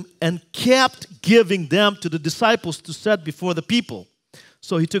broke them and kept giving them to the disciples to set before the people."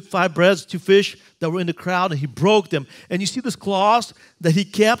 So he took 5 breads, 2 fish that were in the crowd, and he broke them. And you see this clause that he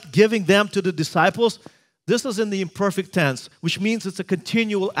kept giving them to the disciples? This is in the imperfect tense, which means it's a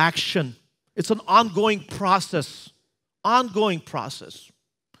continual action. It's an ongoing process. Ongoing process.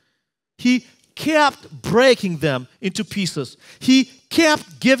 He kept breaking them into pieces. He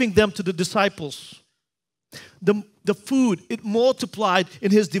kept giving them to the disciples. The food, it multiplied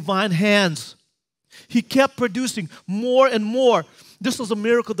in his divine hands. He kept producing more and more. This was a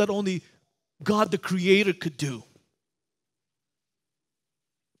miracle that only God the Creator could do.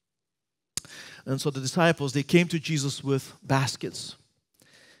 And so the disciples, they came to Jesus with baskets.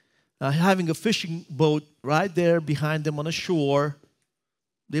 Having a fishing boat right there behind them on the shore,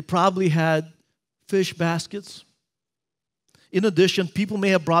 they probably had fish baskets. In addition, people may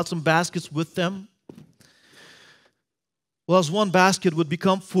have brought some baskets with them. Well, as one basket would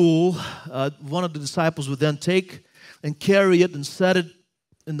become full, one of the disciples would then take and carry it and set it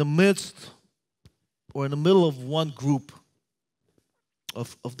in the midst or in the middle of one group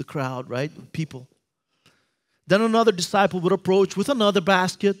of the crowd, right? People. Then another disciple would approach with another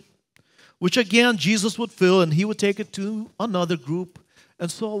basket, which again Jesus would fill, and he would take it to another group,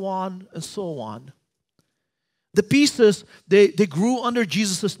 and so on and so on. The pieces, they grew under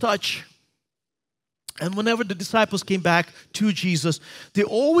Jesus' touch. And whenever the disciples came back to Jesus, they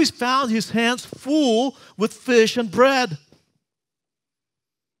always found his hands full with fish and bread.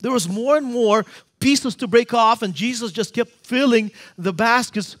 There was more and more pieces to break off, and Jesus just kept filling the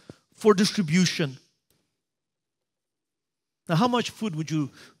baskets for distribution. Now, how much food would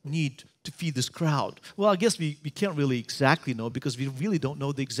you need to feed this crowd? Well, I guess we can't really exactly know, because we really don't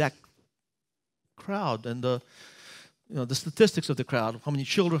know the exact crowd and the statistics of the crowd. How many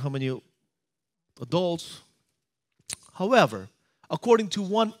children, how many adults. However, according to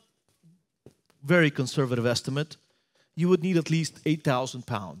one very conservative estimate, you would need at least 8,000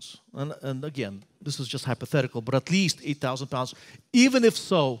 pounds. And again, this is just hypothetical, but at least 8,000 pounds. Even if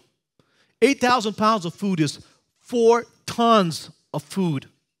so, 8,000 pounds of food is 4 tons of food.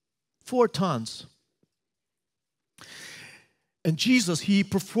 4 tons. And Jesus, he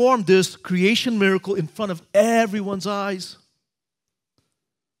performed this creation miracle in front of everyone's eyes.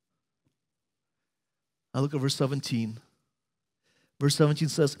 Now look at verse 17. Verse 17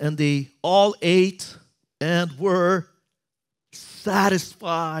 says, "And they all ate and were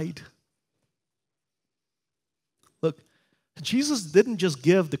satisfied." Look, Jesus didn't just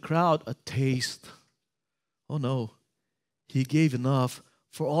give the crowd a taste. Oh no, he gave enough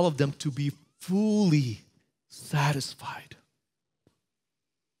for all of them to be fully satisfied.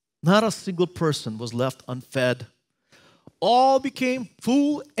 Not a single person was left unfed. All became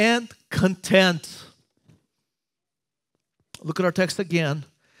full and content. Look at our text again.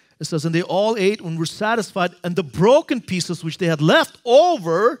 It says, and they all ate and were satisfied, and the broken pieces which they had left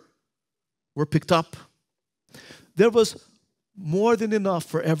over were picked up. There was more than enough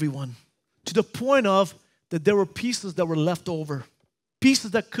for everyone, to the point of that there were pieces that were left over,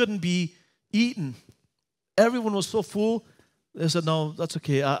 pieces that couldn't be eaten. Everyone was so full, they said, no, that's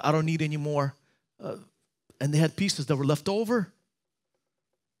okay, I don't need any more. And they had pieces that were left over.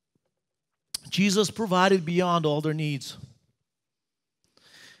 Jesus provided beyond all their needs.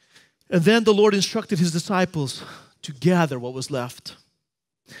 And then the Lord instructed his disciples to gather what was left.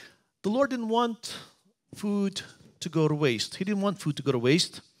 The Lord didn't want food to go to waste. He didn't want food to go to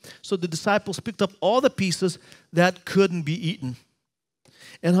waste. So the disciples picked up all the pieces that couldn't be eaten.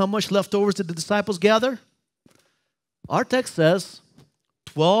 And how much leftovers did the disciples gather? Our text says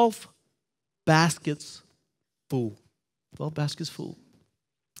 12 baskets full. 12 baskets full.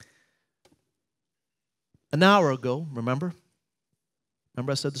 An hour ago, remember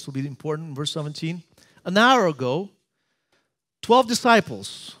I said this will be important in verse 17? An hour ago, 12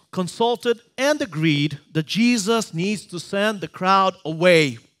 disciples consulted and agreed that Jesus needs to send the crowd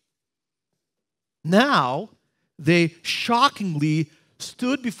away. Now, they shockingly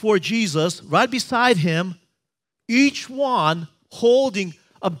stood before Jesus, right beside him, each one holding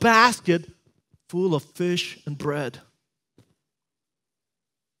a basket full of fish and bread.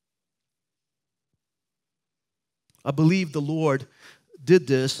 I believe the Lord did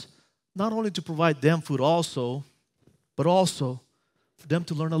this not only to provide them food but also for them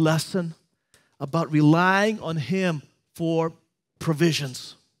to learn a lesson about relying on him for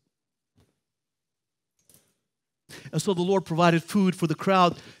provisions. And so the Lord provided food for the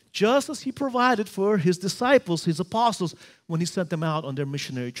crowd just as he provided for his disciples, his apostles, when he sent them out on their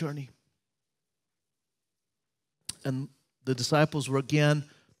missionary journey. And the disciples were again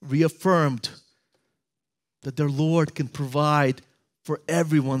reaffirmed that their Lord can provide for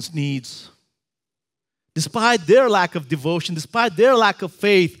everyone's needs. Despite their lack of devotion, despite their lack of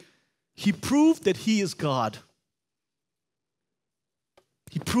faith, he proved that he is God.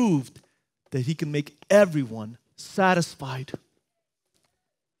 He proved that he can make everyone satisfied.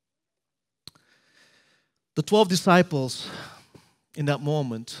 The 12 disciples in that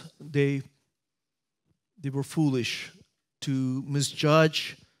moment, they were foolish to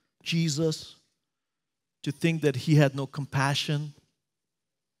misjudge Jesus, to think that he had no compassion,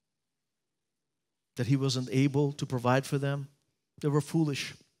 that he wasn't able to provide for them. They were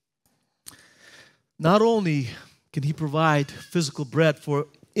foolish. Not only can he provide physical bread for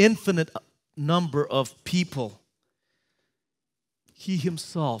infinite number of people, he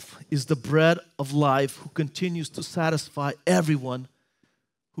himself is the bread of life who continues to satisfy everyone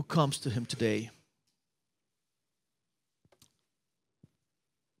who comes to him today.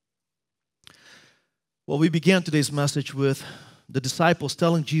 Well, we began today's message with the disciples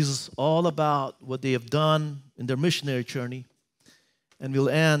telling Jesus all about what they have done in their missionary journey. And we'll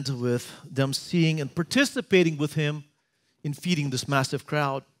end with them seeing and participating with him in feeding this massive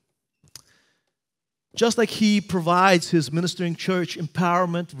crowd. Just like he provides his ministering church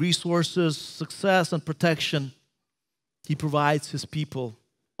empowerment, resources, success, and protection, he provides his people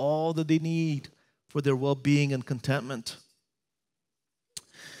all that they need for their well-being and contentment.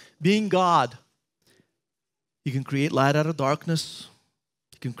 Being God, he can create light out of darkness.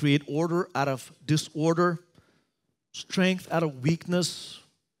 He can create order out of disorder, strength out of weakness,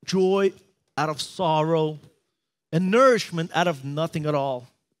 joy out of sorrow, and nourishment out of nothing at all.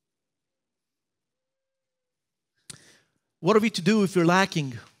 What are we to do if you're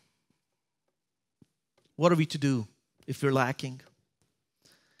lacking? What are we to do if you're lacking?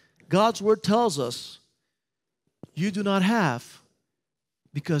 God's word tells us, you do not have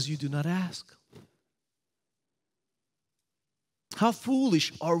because you do not ask. How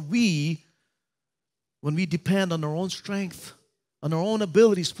foolish are we when we depend on our own strength, on our own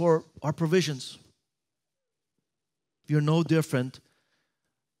abilities for our provisions? You're no different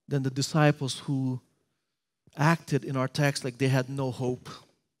than the disciples who acted in our text like they had no hope.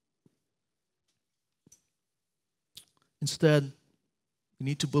 Instead, we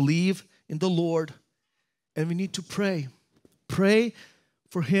need to believe in the Lord and we need to pray. Pray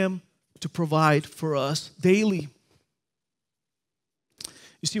for him to provide for us daily.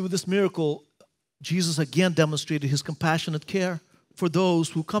 You see, with this miracle, Jesus again demonstrated his compassionate care for those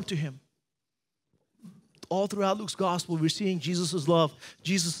who come to him. All throughout Luke's gospel, we're seeing Jesus' love,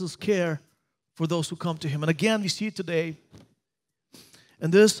 Jesus' care for those who come to him. And again, we see it today.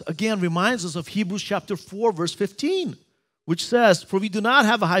 And this, again, reminds us of Hebrews chapter 4, verse 15, which says, "For we do not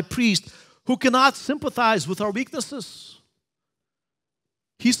have a high priest who cannot sympathize with our weaknesses."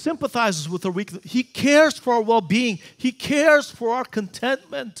 He sympathizes with our weakness. He cares for our well-being. He cares for our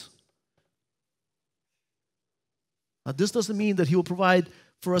contentment. Now, this doesn't mean that He will provide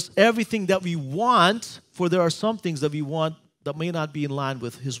for us everything that we want, for there are some things that we want that may not be in line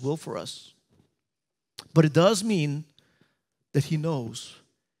with His will for us. But it does mean that He knows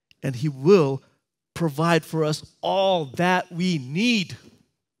and He will provide for us all that we need.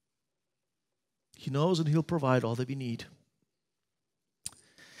 He knows and He'll provide all that we need.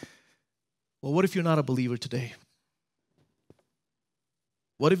 Well, what if you're not a believer today?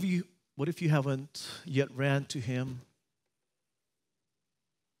 What if you haven't yet ran to Him?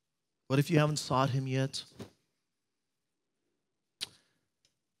 What if you haven't sought Him yet?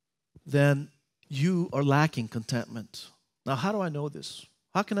 Then you are lacking contentment. Now, how do I know this?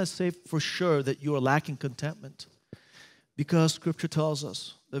 How can I say for sure that you are lacking contentment? Because Scripture tells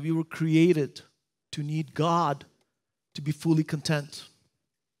us that we were created to need God to be fully content.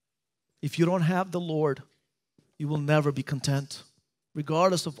 If you don't have the Lord, you will never be content.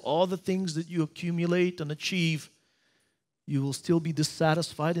 Regardless of all the things that you accumulate and achieve, you will still be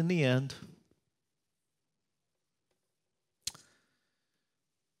dissatisfied in the end.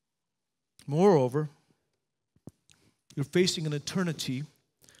 Moreover, you're facing an eternity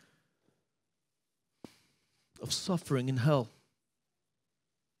of suffering in hell.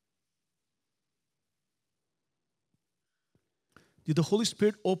 Did the Holy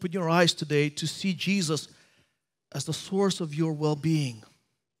Spirit open your eyes today to see Jesus as the source of your well-being,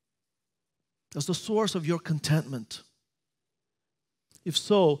 as the source of your contentment? If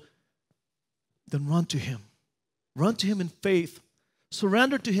so, then run to Him. Run to Him in faith.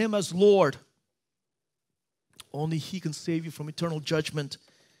 Surrender to Him as Lord. Only He can save you from eternal judgment.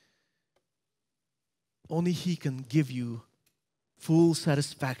 Only He can give you full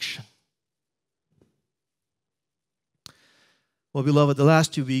satisfaction. Well, beloved, the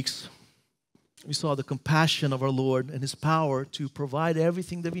last 2 weeks, we saw the compassion of our Lord and His power to provide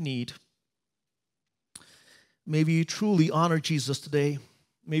everything that we need. May we truly honor Jesus today.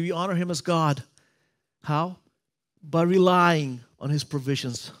 May we honor Him as God. How? By relying on His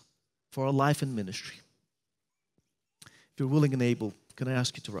provisions for our life and ministry. If you're willing and able, can I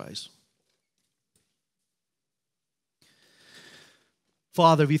ask you to rise?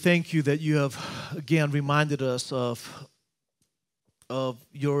 Father, we thank You that You have again reminded us of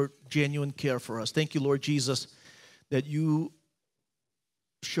Your genuine care for us. Thank You, Lord Jesus, that You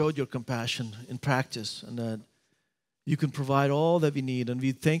showed Your compassion in practice and that You can provide all that we need. And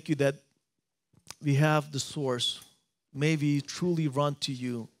we thank You that we have the source. May we truly run to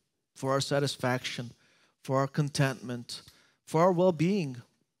You for our satisfaction, for our contentment, for our well-being.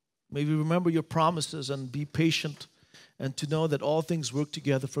 May we remember Your promises and be patient and to know that all things work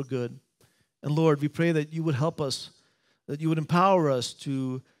together for good. And Lord, we pray that You would help us, that You would empower us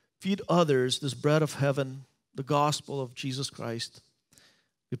to feed others this bread of heaven, the gospel of Jesus Christ.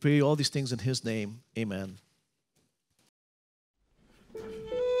 We pray all these things in His name. Amen.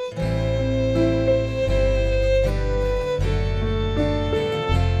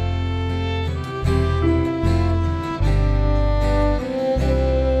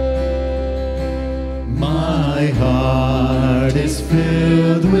 My heart is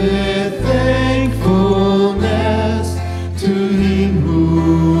filled with thankfulness to Him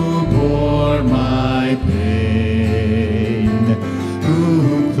who bore my pain,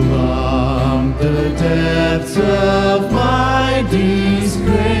 who plumbed the depths of my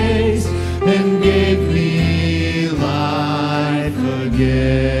disgrace and gave me life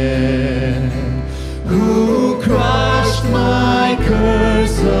again, who crushed my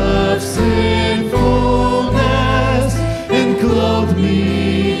curse of sinfulness and clothed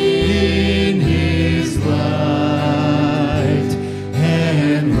me in His light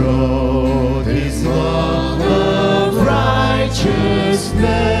and wrote His law of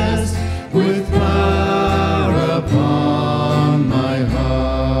righteousness with power upon my heart.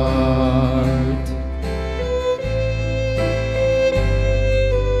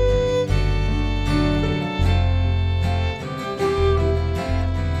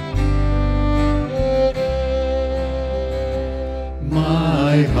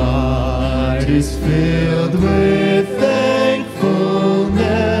 My heart is filled with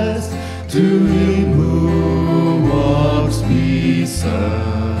thankfulness to Him who walks beside,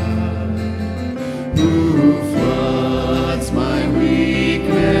 who floods my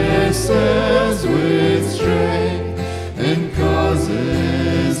weaknesses with strength and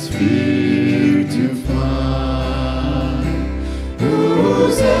causes fear to fly,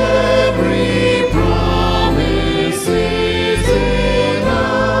 whose every promise is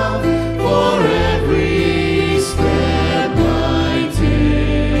enough for every step I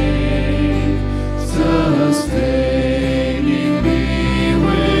take, sustaining me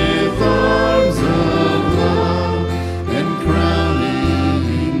with arms of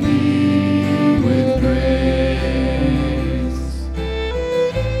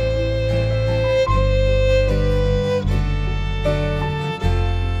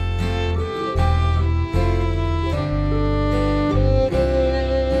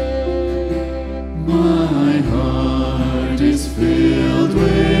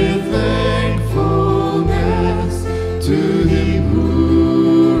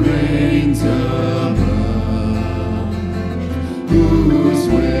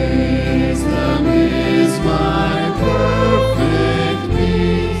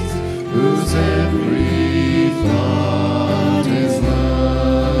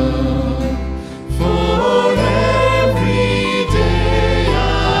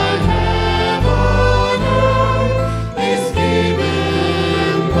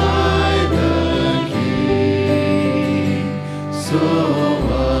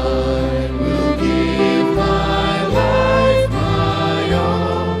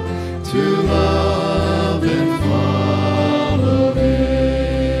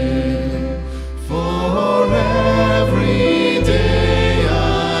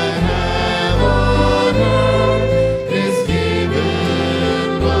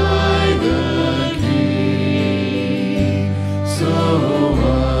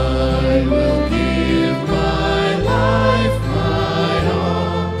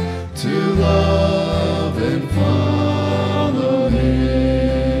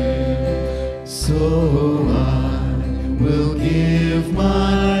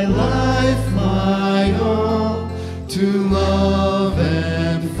to love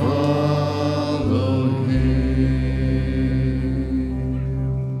and follow Him.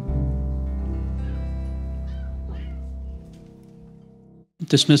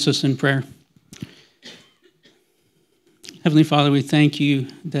 Dismiss us in prayer. Heavenly Father, we thank you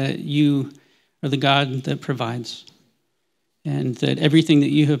that you are the God that provides, and that everything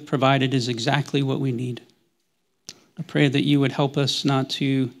that you have provided is exactly what we need. I pray that you would help us not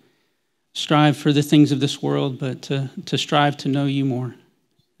to strive for the things of this world, but to strive to know you more,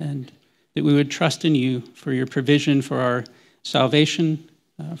 and that we would trust in you for your provision for our salvation,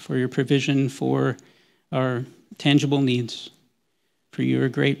 for your provision for our tangible needs, for you are a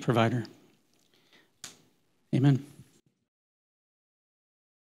great provider. Amen.